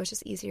topic, that it was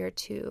just easier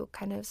to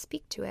kind of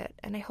speak to it.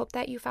 And I hope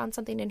that you found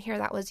something in here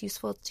that was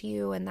useful to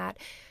you, and that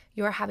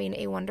you're having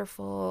a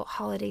wonderful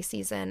holiday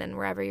season, and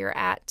wherever you're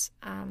at,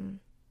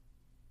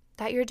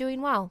 that you're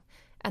doing well,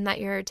 and that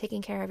you're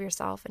taking care of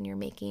yourself, and you're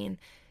making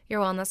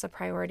your wellness a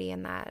priority,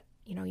 and that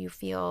you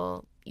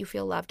feel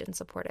loved and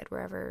supported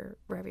wherever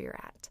you're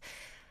at.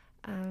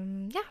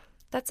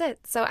 That's it.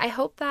 So I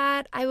hope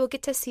that I will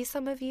get to see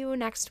some of you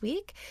next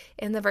week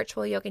in the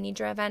virtual Yoga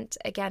Nidra event.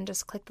 Again,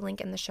 just click the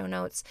link in the show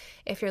notes.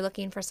 If you're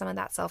looking for some of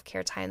that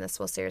self-care time, this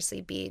will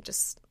seriously be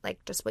just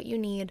what you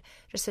need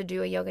just to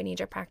do a Yoga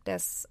Nidra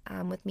practice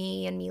with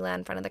me and Mila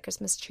in front of the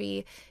Christmas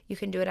tree. You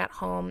can do it at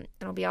home.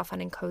 It'll be all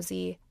fun and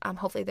cozy.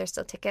 Hopefully there's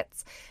still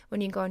tickets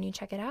when you go and you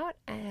check it out.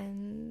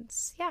 And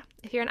yeah,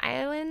 if you're in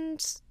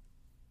Ireland,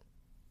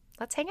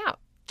 let's hang out.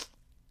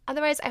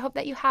 Otherwise, I hope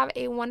that you have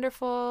a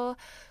wonderful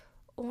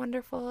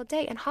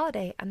day and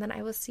holiday, and then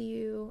I will see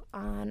you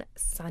on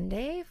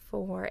Sunday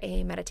for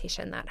a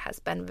meditation that has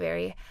been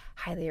very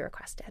highly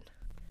requested.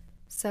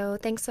 So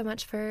thanks so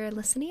much for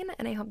listening,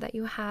 and I hope that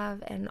you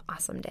have an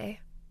awesome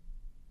day.